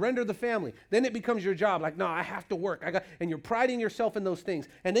could surrender the family. Then it becomes your job. Like, no, I have to work. And you're priding yourself in those things.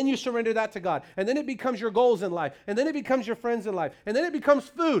 And then you surrender that to God. And then it becomes your goals in life. And then it becomes your friends in life. And then it becomes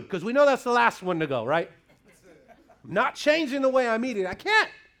food, because we know that's the last one to go, right? I'm not changing the way I'm eating. I can't.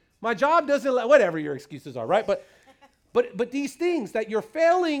 My job doesn't whatever your excuses are, right? But these things that you're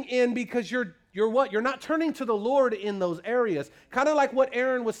failing in because you're what? You're not turning to the Lord in those areas. Kind of like what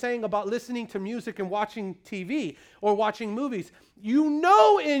Aaron was saying about listening to music and watching TV or watching movies. You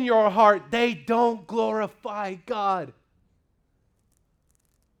know in your heart they don't glorify God.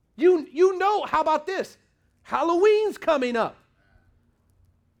 You know, how about this? Halloween's coming up.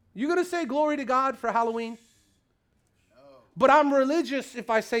 You going to say glory to God for Halloween? But I'm religious if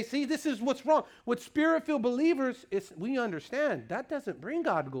I say, see, this is what's wrong. With Spirit-filled believers, we understand that doesn't bring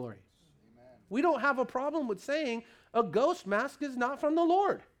God glory. Amen. We don't have a problem with saying a ghost mask is not from the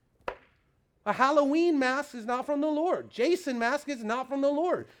Lord. A Halloween mask is not from the Lord. Jason mask is not from the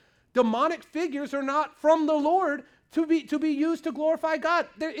Lord. Demonic figures are not from the Lord to be used to glorify God.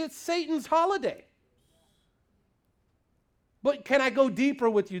 It's Satan's holiday. But can I go deeper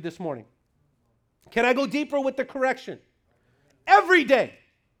with you this morning? Can I go deeper with the correction? Every day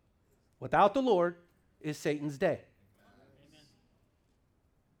without the Lord is Satan's day. Amen.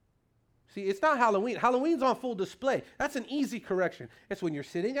 See, it's not Halloween. Halloween's on full display. That's an easy correction. It's when you're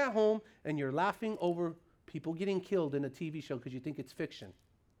sitting at home and you're laughing over people getting killed in a TV show because you think it's fiction.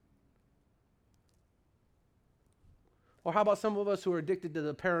 Or how about some of us who are addicted to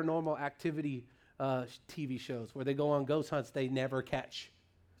the paranormal activity TV shows where they go on ghost hunts they never catch?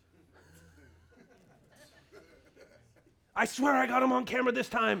 I swear I got him on camera this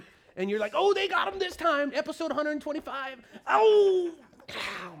time. And you're like, oh, they got him this time. Episode 125. Oh,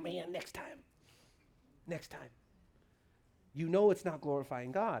 man, next time. Next time. You know it's not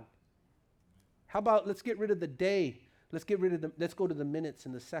glorifying God. How about let's get rid of the day. Let's go to the minutes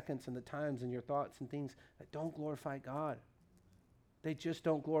and the seconds and the times and your thoughts and things that don't glorify God. They just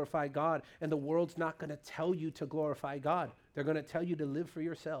don't glorify God. And the world's not going to tell you to glorify God. They're going to tell you to live for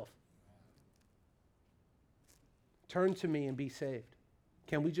yourself. Turn to me and be saved.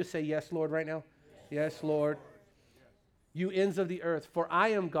 Can we just say yes, Lord, right now? Yes, Lord. You ends of the earth, for I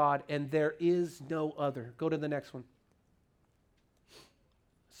am God and there is no other. Go to the next one.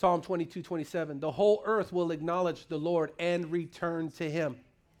 Psalm 22:27. The whole earth will acknowledge the Lord and return to him.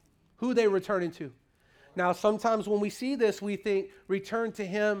 Who they returning to? Now, sometimes when we see this, we think return to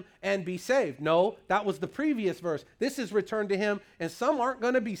him and be saved. No, that was the previous verse. This is return to him, and some aren't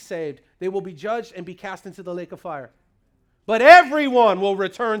going to be saved. They will be judged and be cast into the lake of fire. But everyone will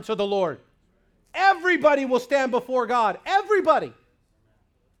return to the Lord. Everybody will stand before God. Everybody.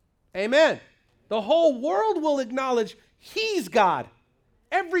 Amen. The whole world will acknowledge he's God.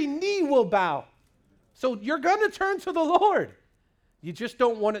 Every knee will bow. So you're going to turn to the Lord. You just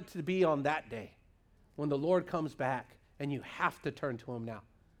don't want it to be on that day when the Lord comes back and you have to turn to him now.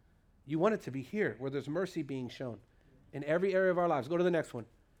 You want it to be here where there's mercy being shown in every area of our lives. Go to the next one.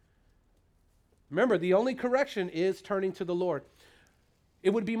 Remember, the only correction is turning to the Lord. It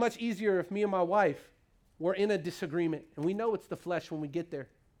would be much easier if me and my wife were in a disagreement, and we know it's the flesh when we get there,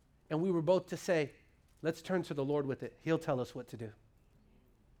 and we were both to say, let's turn to the Lord with it. He'll tell us what to do.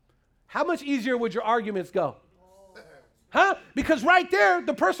 How much easier would your arguments go? Huh? Because right there,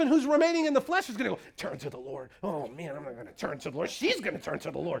 the person who's remaining in the flesh is going to go, turn to the Lord. Oh, man, I'm not going to turn to the Lord. She's going to turn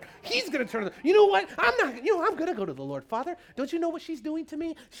to the Lord. He's going to turn to the Lord. You know what? I'm going to go to the Lord. Father, don't you know what she's doing to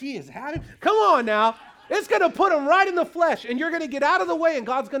me? She is having, come on now. It's going to put them right in the flesh, and you're going to get out of the way, and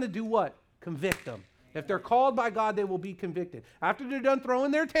God's going to do what? Convict them. If they're called by God, they will be convicted. After they're done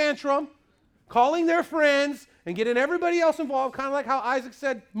throwing their tantrum, calling their friends, and getting everybody else involved, kind of like how Isaac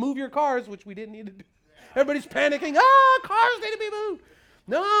said, move your cars, which we didn't need to do. Everybody's panicking. Cars need to be moved.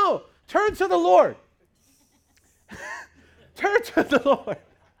 No, turn to the Lord. Turn to the Lord.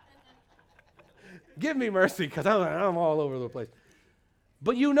 Give me mercy because I'm all over the place.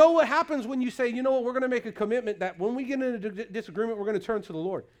 But you know what happens when you say, you know what, we're going to make a commitment that when we get into disagreement, we're going to turn to the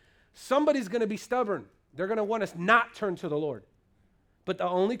Lord. Somebody's going to be stubborn. They're going to want us not turn to the Lord. But the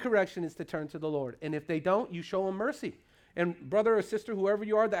only correction is to turn to the Lord. And if they don't, you show them mercy. And brother or sister, whoever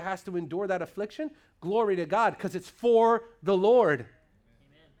you are that has to endure that affliction, glory to God, because it's for the Lord.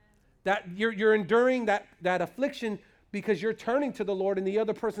 Amen. That you're enduring that affliction because you're turning to the Lord and the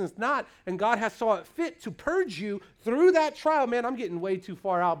other person is not. And God has saw it fit to purge you through that trial. Man, I'm getting way too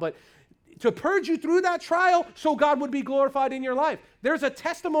far out, but to purge you through that trial so God would be glorified in your life. There's a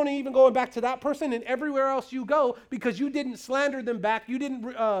testimony even going back to that person and everywhere else you go because you didn't slander them back. You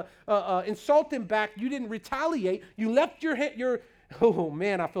didn't insult them back. You didn't retaliate. You left your oh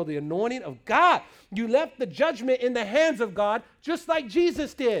man, I feel the anointing of God. You left the judgment in the hands of God just like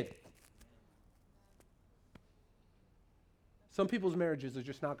Jesus did. Some people's marriages are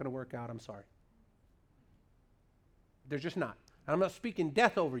just not going to work out. I'm sorry. They're just not. I'm not speaking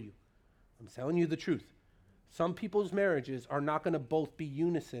death over you. I'm telling you the truth. Some people's marriages are not going to both be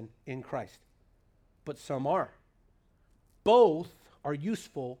unison in Christ, but some are. Both are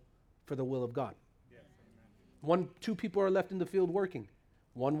useful for the will of God. Yeah. Two people are left in the field working.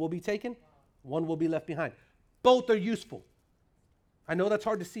 One will be taken, one will be left behind. Both are useful. I know that's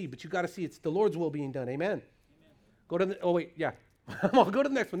hard to see, but you got to see it's the Lord's will being done. Amen. Go to I'll go to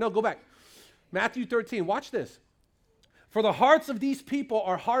the next one. No, go back. Matthew 13. Watch this. For the hearts of these people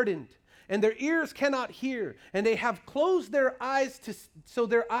are hardened, and their ears cannot hear, and they have closed their eyes so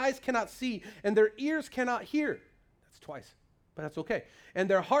their eyes cannot see, and their ears cannot hear. That's twice, but that's okay. And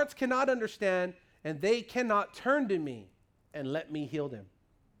their hearts cannot understand, and they cannot turn to me and let me heal them.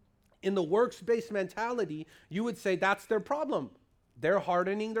 In the works-based mentality, you would say that's their problem. They're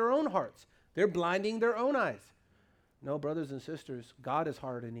hardening their own hearts. They're blinding their own eyes. No, brothers and sisters, God is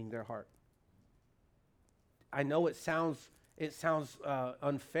hardening their heart. I know it sounds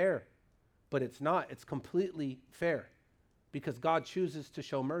unfair, but it's not. It's completely fair because God chooses to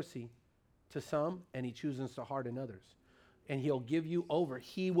show mercy to some and he chooses to harden others. And he'll give you over.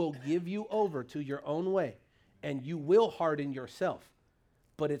 He will give you over to your own way and you will harden yourself.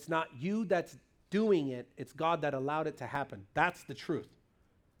 But it's not you that's doing it. It's God that allowed it to happen. That's the truth.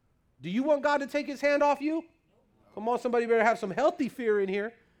 Do you want God to take his hand off you? Come on, somebody better have some healthy fear in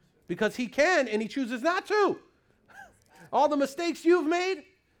here because he can and he chooses not to. All the mistakes you've made,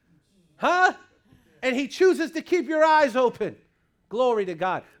 huh? And he chooses to keep your eyes open. Glory to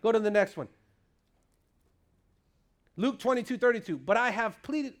God. Go to the next one. Luke 22:32. But I have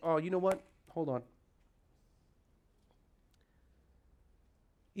pleaded. Oh, you know what? Hold on.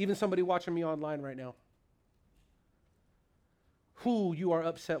 Even somebody watching me online right now. Who you are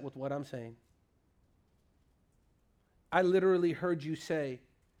upset with what I'm saying. I literally heard you say,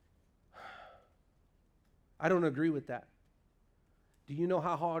 I don't agree with that. Do you know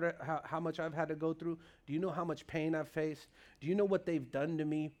how much I've had to go through? Do you know how much pain I've faced? Do you know what they've done to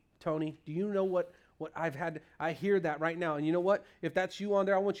me, Tony? Do you know what I've had? I hear that right now. And you know what? If that's you on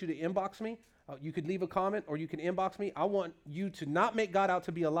there, I want you to inbox me. You could leave a comment or you can inbox me. I want you to not make God out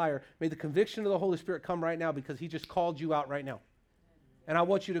to be a liar. May the conviction of the Holy Spirit come right now because he just called you out right now. And I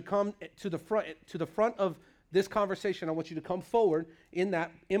want you to come to the front of this conversation. I want you to come forward in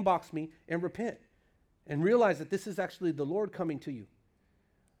that, inbox me and repent and realize that this is actually the Lord coming to you.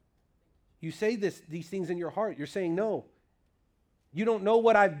 You say these things in your heart. You're saying, no, you don't know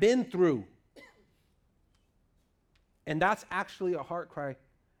what I've been through. And that's actually a heart cry.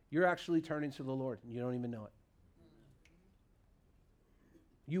 You're actually turning to the Lord and you don't even know it.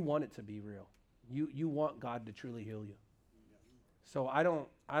 You want it to be real. You want God to truly heal you. So I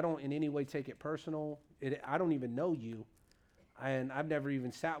don't in any way take it personal. I don't even know you. And I've never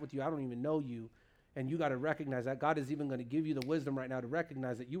even sat with you. I don't even know you. And you got to recognize that. God is even going to give you the wisdom right now to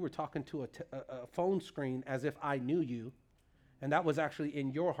recognize that you were talking to a phone screen as if I knew you. And that was actually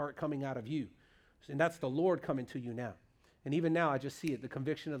in your heart coming out of you. And that's the Lord coming to you now. And even now, I just see it, the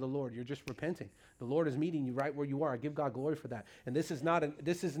conviction of the Lord. You're just repenting. The Lord is meeting you right where you are. I give God glory for that. And this is not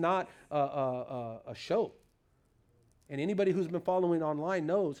a show. And anybody who's been following online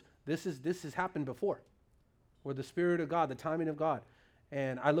knows this has happened before. Where the Spirit of God, the timing of God.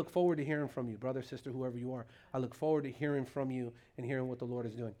 And I look forward to hearing from you, brother, sister, whoever you are. I look forward to hearing from you and hearing what the Lord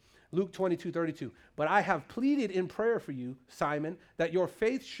is doing. Luke 22:32. But I have pleaded in prayer for you, Simon, that your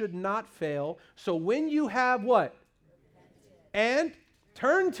faith should not fail. So when you have what? And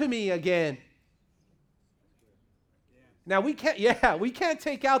turn to me again. Now we can't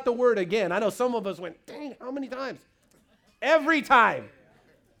take out the word again. I know some of us went, dang, how many times? Every time.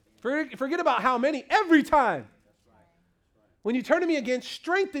 Forget about how many. Every time. When you turn to me again,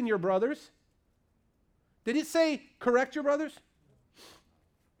 strengthen your brothers. Did it say correct your brothers?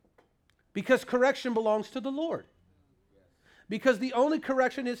 Because correction belongs to the Lord. Because the only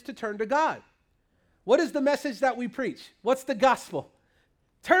correction is to turn to God. What is the message that we preach? What's the gospel?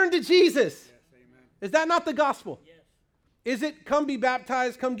 Turn to Jesus. Yes, amen. Is that not the gospel? Yes. Is it come be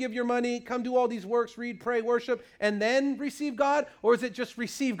baptized, come give your money, come do all these works, read, pray, worship, and then receive God? Or is it just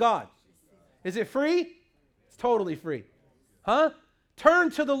receive God? Is it free? It's totally free. Huh? Turn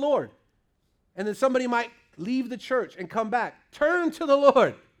to the Lord. And then somebody might leave the church and come back. Turn to the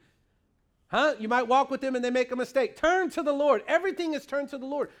Lord. Huh? You might walk with them and they make a mistake. Turn to the Lord. Everything is turned to the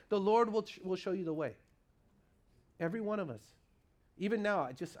Lord. The Lord will show you the way. Every one of us. Even now,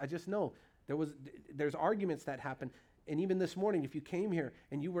 I just know there's arguments that happen. And even this morning, if you came here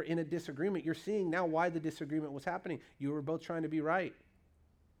and you were in a disagreement, you're seeing now why the disagreement was happening. You were both trying to be right.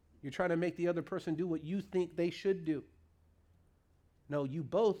 You're trying to make the other person do what you think they should do. No, you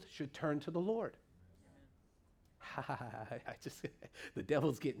both should turn to the Lord. The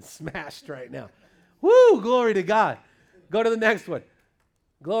devil's getting smashed right now. Woo, glory to God. Go to the next one.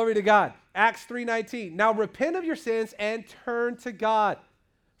 Glory to God. Acts 3:19. Now repent of your sins and turn to God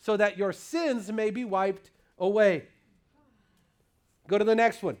so that your sins may be wiped away. Go to the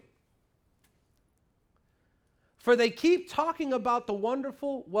next one. For they keep talking about the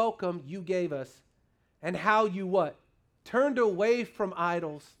wonderful welcome you gave us and how you what? Turned away from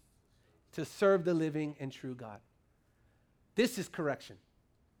idols to serve the living and true God. This is correction.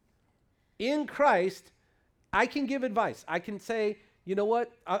 In Christ, I can give advice. I can say, you know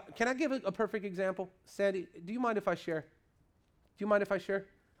what? Can I give a perfect example? Sandy, do you mind if I share? Do you mind if I share?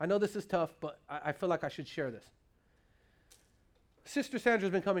 I know this is tough, but I feel like I should share this. Sister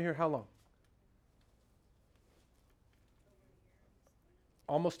Sandra's been coming here how long?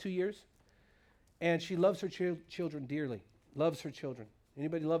 almost 2 years. And she loves her children dearly, loves her children.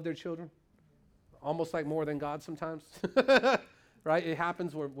 Anybody love their children? Almost like more than God sometimes, right? It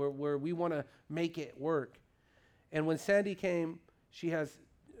happens where we want to make it work. And when Sandy came, she has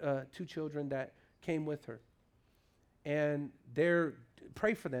 2 children that came with her. And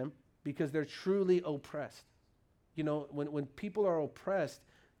pray for them because they're truly oppressed. You know, when people are oppressed,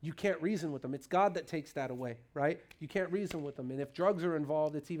 you can't reason with them. It's God that takes that away, right? You can't reason with them. And if drugs are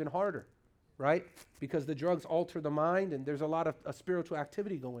involved, it's even harder, right? Because the drugs alter the mind and there's a lot of spiritual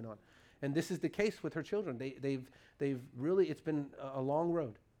activity going on. And this is the case with her children. They've really, it's been a long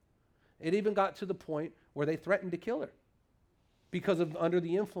road. It even got to the point where they threatened to kill her because of under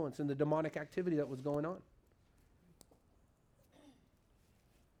the influence and the demonic activity that was going on.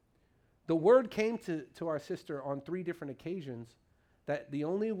 The word came to our sister on 3 different occasions that the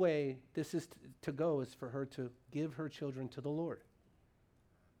only way this is to go is for her to give her children to the Lord.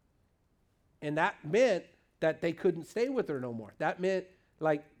 And that meant that they couldn't stay with her no more. That meant,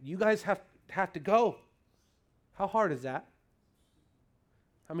 like, you guys have to go. How hard is that?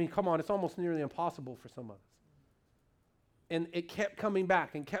 I mean, come on, it's almost nearly impossible for some of us. And it kept coming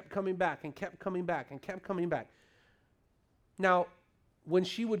back and kept coming back and kept coming back and kept coming back. Now, when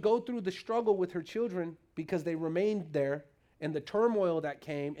she would go through the struggle with her children because they remained there and the turmoil that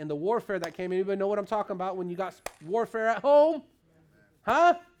came and the warfare that came, anybody know what I'm talking about when you got warfare at home?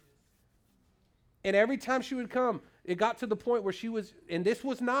 Huh? And every time she would come, it got to the point where she was, and this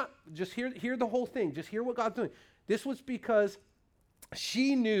was not, just hear the whole thing, just hear what God's doing. This was because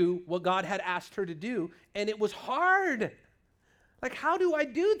she knew what God had asked her to do, and it was hard. Like, how do I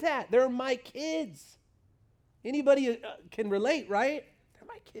do that? They're my kids. Anybody can relate, right? They're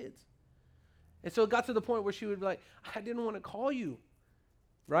my kids. And so it got to the point where she would be like, I didn't want to call you,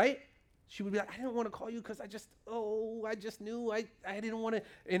 right? She would be like, I didn't want to call you because I just knew I didn't want to,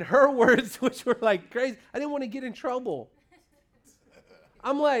 in her words, which were like crazy, I didn't want to get in trouble.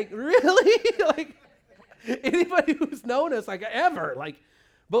 I'm like, really? Like, anybody who's known us, like, ever, like,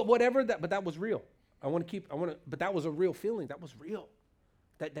 but that was real. But that was a real feeling. That was real.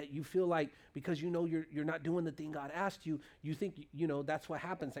 That you feel like, because you know you're not doing the thing God asked you, you think, you know, that's what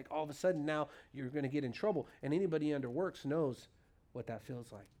happens. Like, all of a sudden now you're going to get in trouble. And anybody under works knows what that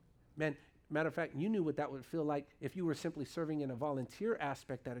feels like. Man, matter of fact, you knew what that would feel like if you were simply serving in a volunteer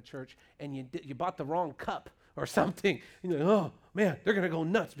aspect at a church and you bought the wrong cup or something. You're like, oh, man, they're going to go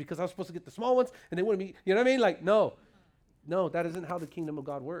nuts because I was supposed to get the small ones and they wouldn't be, you know what I mean? Like, no, that isn't how the kingdom of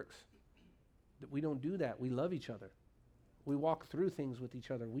God works. We don't do that. We love each other. We walk through things with each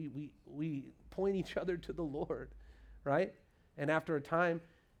other. We point each other to the Lord, right? And after a time,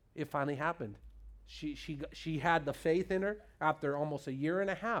 it finally happened. She had the faith in her. After almost a year and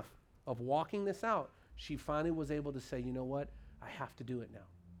a half of walking this out, she finally was able to say, you know what? I have to do it now.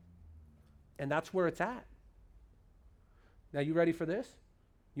 And that's where it's at. Now, you ready for this?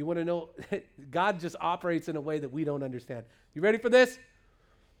 You want to know? God just operates in a way that we don't understand. You ready for this?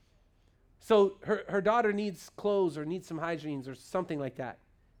 So her daughter needs clothes or needs some hygienes or something like that.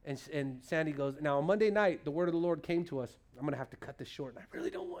 And Sandy goes, now on Monday night, the word of the Lord came to us. I'm going to have to cut this short, and I really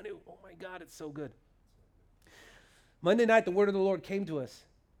don't want to. Oh my God, it's so good. Monday night, the word of the Lord came to us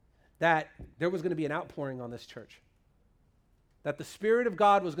that there was going to be an outpouring on this church. That the Spirit of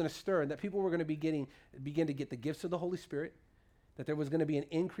God was going to stir and that people were going to begin to get the gifts of the Holy Spirit. That there was going to be an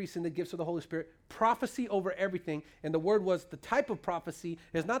increase in the gifts of the Holy Spirit, prophecy over everything. And the word was, the type of prophecy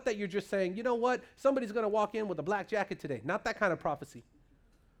is not that you're just saying, you know what, somebody's going to walk in with a black jacket today. Not that kind of prophecy.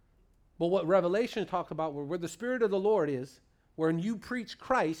 But what Revelation talks about, where the Spirit of the Lord is, when you preach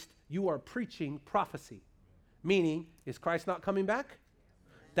Christ, you are preaching prophecy. Meaning, is Christ not coming back?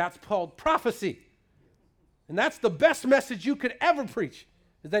 That's called prophecy. And that's the best message you could ever preach,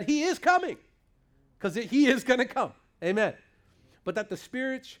 is that he is coming. Because he is going to come. Amen. But that the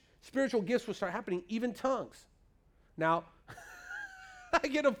spiritual gifts will start happening, even tongues. Now, I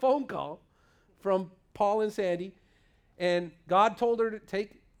get a phone call from Paul and Sandy, and God told her to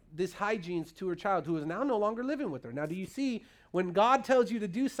take this hygienes to her child, who is now no longer living with her. Now, do you see, when God tells you to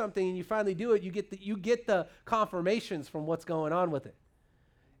do something and you finally do it, you get the confirmations from what's going on with it.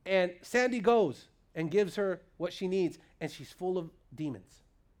 And Sandy goes and gives her what she needs, and she's full of demons.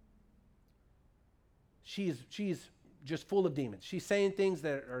 She's just full of demons. She's saying things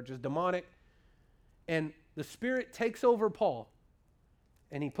that are just demonic. And the Spirit takes over Paul,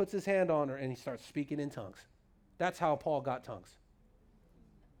 and he puts his hand on her, and he starts speaking in tongues. That's how Paul got tongues.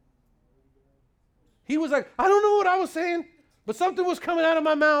 He was like, I don't know what I was saying, but something was coming out of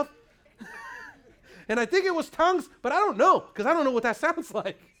my mouth. And I think it was tongues, but I don't know, because I don't know what that sounds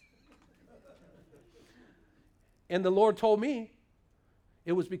like. And the Lord told me,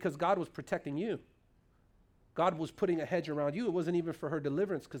 It was because God was protecting you. God was putting a hedge around you. It wasn't even for her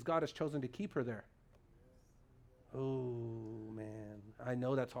deliverance because God has chosen to keep her there. Oh, man. I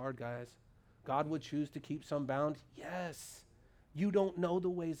know that's hard, guys. God would choose to keep some bound. Yes. You don't know the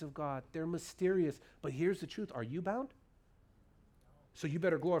ways of God. They're mysterious. But here's the truth. Are you bound? So you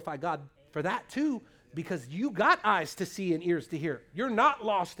better glorify God for that too, because you got eyes to see and ears to hear. You're not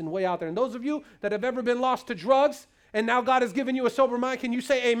lost and way out there. And those of you that have ever been lost to drugs and now God has given you a sober mind, can you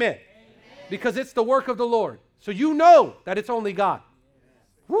say amen? Because it's the work of the Lord. So you know that it's only God.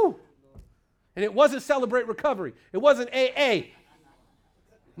 Woo. And it wasn't Celebrate Recovery. It wasn't AA.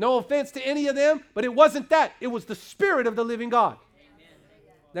 No offense to any of them, but it wasn't that. It was the Spirit of the living God.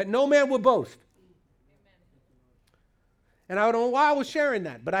 That no man would boast. And I don't know why I was sharing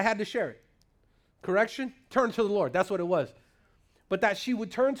that, but I had to share it. Correction? Turn to the Lord. That's what it was. But that she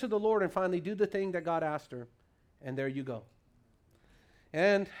would turn to the Lord and finally do the thing that God asked her. And there you go.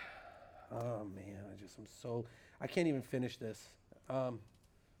 And, oh man, I can't even finish this.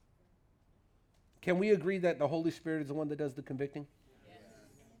 Can we agree that the Holy Spirit is the one that does the convicting? Yes.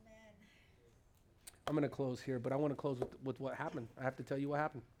 I'm going to close here, but I want to close with what happened. I have to tell you what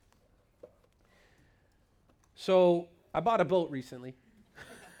happened. So I bought a boat recently.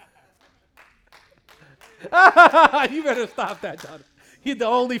 You better stop that, John. You're the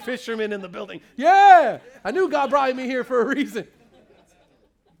only fisherman in the building. Yeah, I knew God brought me here for a reason.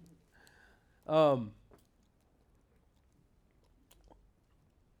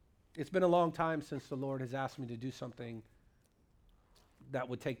 It's been a long time since the Lord has asked me to do something that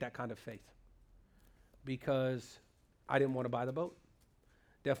would take that kind of faith, because I didn't want to buy the boat.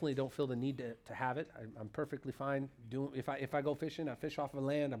 Definitely don't feel the need to have it. I'm perfectly fine doing. If I go fishing, I fish off of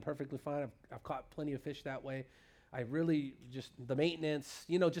land. I'm perfectly fine. I've caught plenty of fish that way. I really just the maintenance,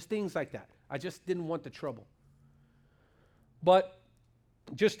 just things like that. I just didn't want the trouble. But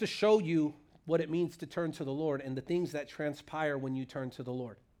just to show you what it means to turn to the Lord and the things that transpire when you turn to the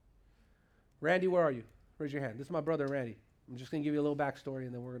Lord. Randy, where are you? Raise your hand. This is my brother, Randy. I'm just going to give you a little backstory,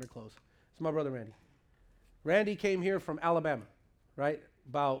 and then we're going to close. It's my brother, Randy. Randy came here from Alabama, right?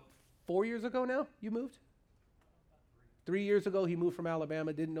 About 4 years ago now, you moved? 3 years ago, he moved from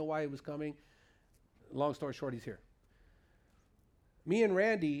Alabama, didn't know why he was coming. Long story short, he's here. Me and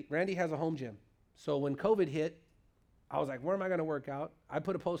Randy has a home gym. So when COVID hit, I was like, where am I going to work out? I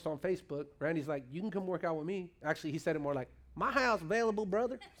put a post on Facebook. Randy's like, you can come work out with me. Actually, he said it more like, my house available,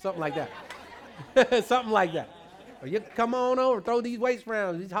 brother. Something like that. Something like that. Or you come on over, throw these weights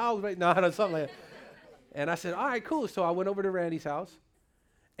around, these hogs, no, something like that. And I said, all right, cool. So I went over to Randy's house,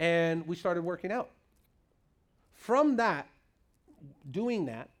 and we started working out. From that, doing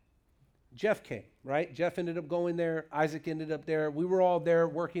that, Jeff came, right? Jeff ended up going there. Isaac ended up there. We were all there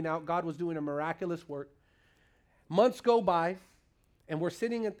working out. God was doing a miraculous work. Months go by, and we're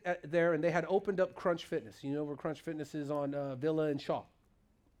sitting there, and they had opened up Crunch Fitness. You know where Crunch Fitness is on Villa and Shaw.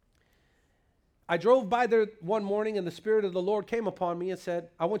 I drove by there one morning, and the Spirit of the Lord came upon me and said,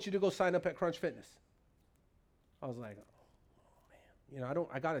 I want you to go sign up at Crunch Fitness. I was like, oh, man.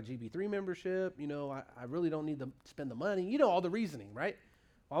 I got a GB3 membership. I really don't need to spend the money. All the reasoning, right?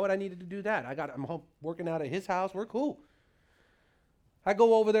 Why would I need to do that? I'm home working out at his house. We're cool. I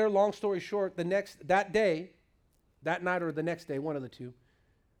go over there. Long story short, that night or the next day, one of the two,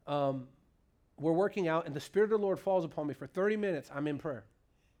 we're working out, and the Spirit of the Lord falls upon me for 30 minutes. I'm in prayer.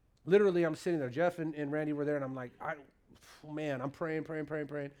 Literally, I'm sitting there. Jeff and Randy were there, and I'm like, I'm praying.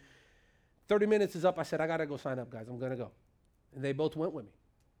 30 minutes is up. I said, I got to go sign up, guys. I'm going to go. And they both went with me.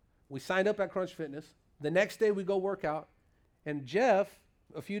 We signed up at Crunch Fitness. The next day, we go work out. And Jeff,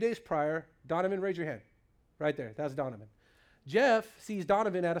 a few days prior, Donovan, raise your hand. Right there. That's Donovan. Jeff sees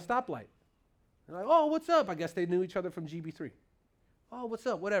Donovan at a stoplight. They're like, oh, what's up? I guess they knew each other from GB3. Oh, what's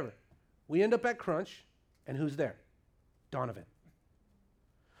up? Whatever. We end up at Crunch, and who's there? Donovan.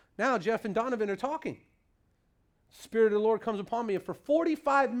 Now Jeff and Donovan are talking. Spirit of the Lord comes upon me, and for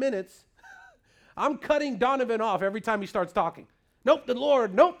 45 minutes, I'm cutting Donovan off every time he starts talking. Nope, the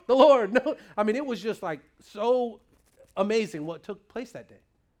Lord. Nope, the Lord. No. I mean, it was just like so amazing what took place that day.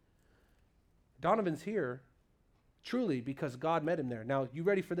 Donovan's here truly because God met him there. Now, you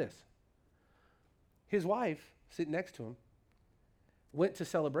ready for this? His wife, sitting next to him, went to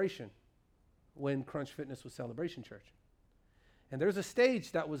Celebration when Crunch Fitness was Celebration Church. And there's a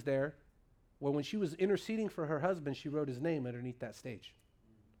stage that was there where when she was interceding for her husband, she wrote his name underneath that stage.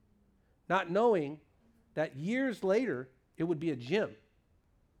 Not knowing that years later, it would be a gym.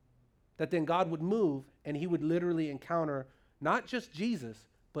 That then God would move and he would literally encounter not just Jesus,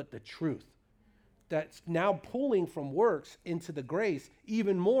 but the truth. That's now pulling from works into the grace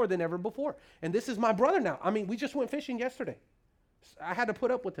even more than ever before. And this is my brother now. I mean, we just went fishing yesterday. I had to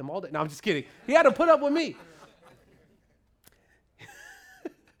put up with him all day. No, I'm just kidding. He had to put up with me.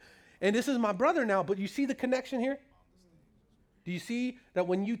 And this is my brother now, but you see the connection here? Do you see that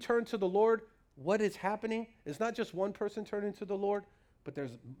when you turn to the Lord, what is happening? It's not just one person turning to the Lord, but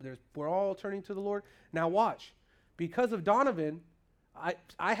we're all turning to the Lord. Now watch. Because of Donovan,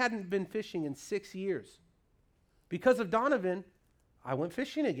 I hadn't been fishing in 6 years. Because of Donovan, I went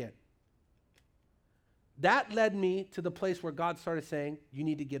fishing again. That led me to the place where God started saying, you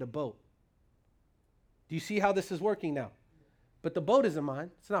need to get a boat. Do you see how this is working now? But the boat isn't mine.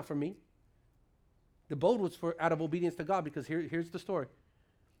 It's not for me. The boat was out of obedience to God, because here's the story.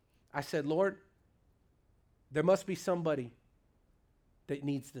 I said, Lord, there must be somebody that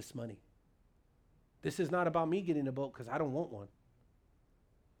needs this money. This is not about me getting a boat, because I don't want one.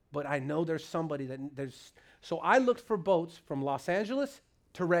 But I know there's somebody so I looked for boats from Los Angeles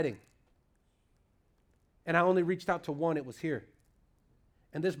to Redding. And I only reached out to one. It was here.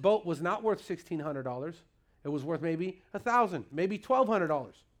 And this boat was not worth $1,600. It was worth maybe $1,000, maybe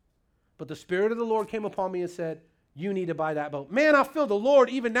 $1,200. But the Spirit of the Lord came upon me and said, you need to buy that boat. Man, I feel the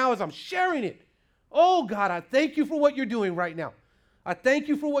Lord even now as I'm sharing it. Oh, God, I thank you for what you're doing right now. I thank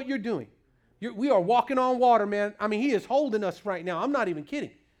you for what you're doing. We are walking on water, man. I mean, he is holding us right now. I'm not even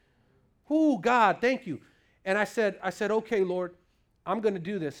kidding. Oh, God, thank you. And I said, okay, Lord, I'm going to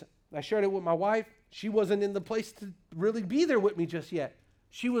do this. I shared it with my wife. She wasn't in the place to really be there with me just yet.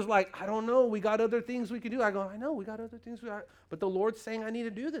 She was like, I don't know. We got other things we could do. I go, I know, we got other things. But the Lord's saying I need to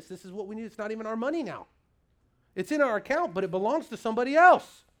do this. This is what we need. It's not even our money now. It's in our account, but it belongs to somebody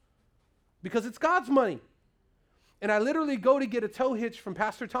else because it's God's money. And I literally go to get a tow hitch from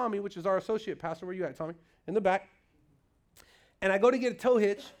Pastor Tommy, which is our associate pastor. Where you at, Tommy? In the back. And I go to get a tow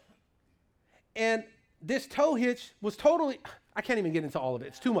hitch. And this tow hitch was totally, I can't even get into all of it.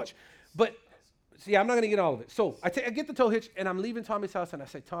 It's too much. But see, I'm not going to get all of it. So I get the tow hitch, and I'm leaving Tommy's house, and I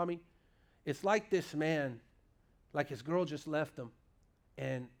say, Tommy, it's like this man, like his girl just left him,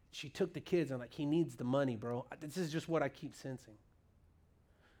 and she took the kids, and like, he needs the money, bro. This is just what I keep sensing.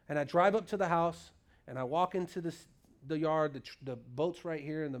 And I drive up to the house, and I walk into the yard, the boat's right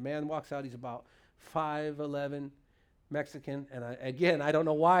here, and the man walks out. He's about 5'11", Mexican, and I don't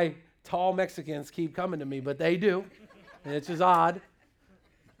know why tall Mexicans keep coming to me, but they do, and it's just odd.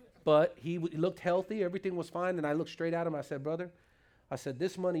 But he looked healthy. Everything was fine. And I looked straight at him. I said, brother, I said,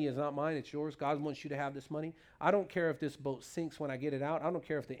 this money is not mine. It's yours. God wants you to have this money. I don't care if this boat sinks when I get it out. I don't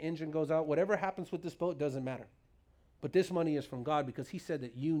care if the engine goes out. Whatever happens with this boat doesn't matter. But this money is from God because he said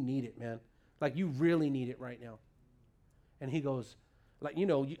that you need it, man. Like, you really need it right now. And he goes, like,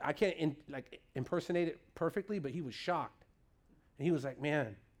 I can't impersonate it perfectly, but he was shocked. And he was like,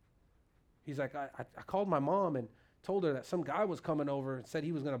 man. He's like, I called my mom and told her that some guy was coming over and said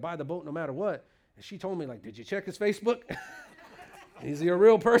he was going to buy the boat no matter what. And she told me, like, did you check his Facebook? Is he a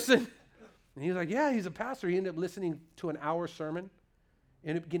real person? And he was like, yeah, he's a pastor. He ended up listening to an hour sermon,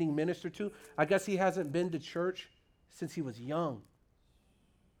 ended up getting ministered to. I guess he hasn't been to church since he was young.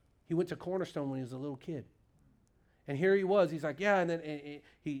 He went to Cornerstone when he was a little kid. And here he was. He's like, yeah. And then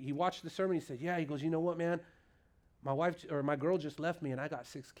he watched the sermon. He said, yeah. He goes, you know what, man? My girl just left me, and I got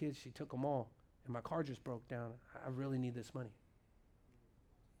 6 kids. She took them all. And my car just broke down. I really need this money.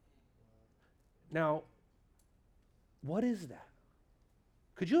 Now, what is that?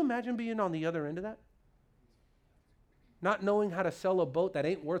 Could you imagine being on the other end of that? Not knowing how to sell a boat that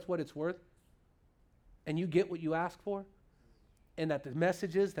ain't worth what it's worth, and you get what you ask for, and that the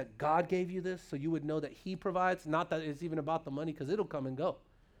message is that God gave you this so you would know that he provides, not that it's even about the money, because it'll come and go.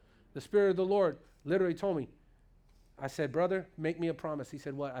 The Spirit of the Lord literally told me, I said, brother, make me a promise. He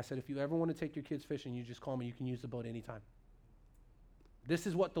said, what? I said, if you ever want to take your kids fishing, you just call me. You can use the boat anytime. This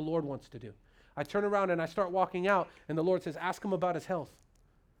is what the Lord wants to do. I turn around and I start walking out, and the Lord says, ask him about his health.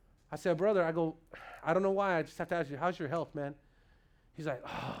 I said, brother, I don't know why. I just have to ask you, how's your health, man? He's like,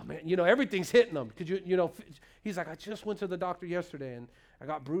 oh, man, everything's hitting him. Could you, he's like, I just went to the doctor yesterday, and I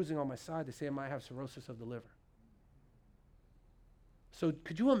got bruising on my side. They say I might have cirrhosis of the liver. So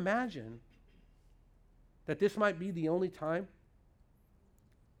could you imagine that this might be the only time?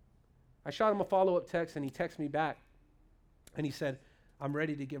 I shot him a follow-up text, and he texted me back, and he said, I'm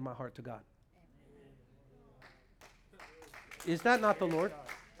ready to give my heart to God. Is that not the Lord?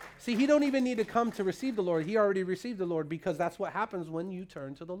 See, he don't even need to come to receive the Lord. He already received the Lord, because that's what happens when you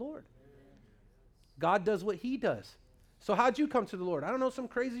turn to the Lord. God does what he does. So how'd you come to the Lord? I don't know, some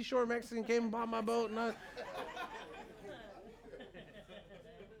crazy short Mexican came and bought my boat. And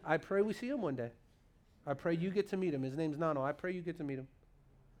I pray we see him one day. I pray you get to meet him. His name's Nano. I pray you get to meet him.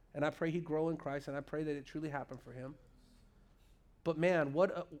 And I pray he'd grow in Christ, and I pray that it truly happened for him. But man,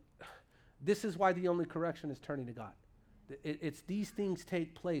 this is why the only correction is turning to God. It's these things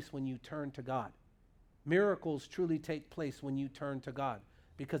take place when you turn to God. Miracles truly take place when you turn to God,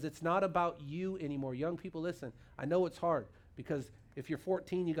 because it's not about you anymore. Young people, listen, I know it's hard, because if you're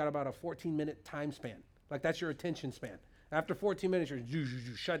 14, you got about a 14-minute time span. Like, that's your attention span. After 14 minutes, you're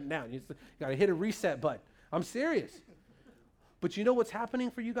shutting down. You got to hit a reset button. I'm serious. But you know what's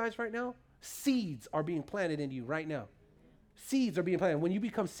happening for you guys right now? Seeds are being planted into you right now. Seeds are being planted. When you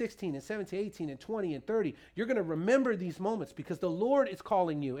become 16 and 17, 18 and 20 and 30, you're going to remember these moments, because the Lord is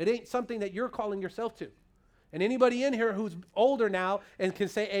calling you. It ain't something that you're calling yourself to. And anybody in here who's older now and can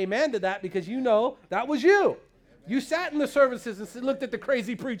say amen to that, because you know that was you. You sat in the services and looked at the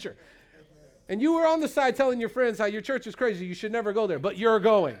crazy preacher. And you were on the side telling your friends how your church is crazy. You should never go there, but you're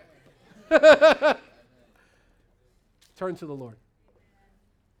going. Turn to the Lord.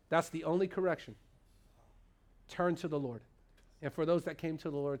 That's the only correction. Turn to the Lord. And for those that came to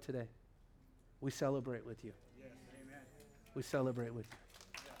the Lord today, we celebrate with you. Yes, amen. We celebrate with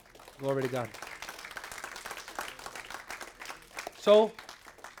you. Glory to God. So,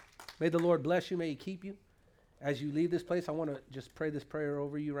 may the Lord bless you. May he keep you. As you leave this place, I want to just pray this prayer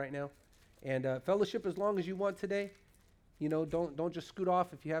over you right now. And fellowship as long as you want today. You know, don't just scoot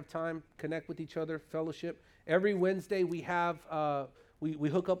off. If you have time, connect with each other, fellowship. Every Wednesday we have, we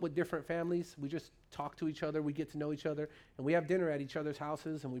hook up with different families. We just talk to each other. We get to know each other. And we have dinner at each other's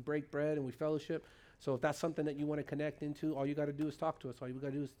houses, and we break bread and we fellowship. So if that's something that you want to connect into, all you got to do is talk to us. All you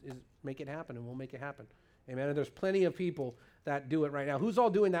got to do is make it happen, and we'll make it happen. Amen. And there's plenty of people that do it right now. Who's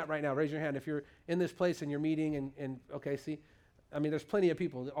all doing that right now? Raise your hand if you're in this place and you're meeting and okay, see? I mean, there's plenty of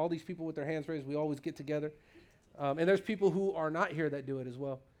people. All these people with their hands raised, we always get together. And there's people who are not here that do it as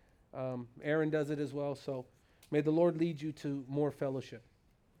well. Aaron does it as well. So may the Lord lead you to more fellowship.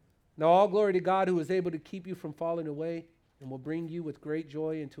 Now all glory to God, who is able to keep you from falling away and will bring you with great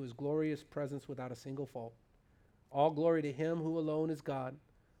joy into his glorious presence without a single fault. All glory to him who alone is God,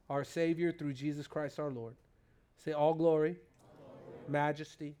 our Savior through Jesus Christ our Lord. Say all glory,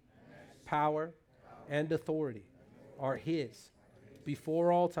 majesty, power, and authority are his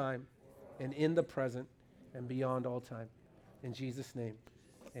before all time and in the present and beyond all time. In Jesus' name,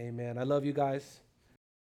 amen. I love you guys.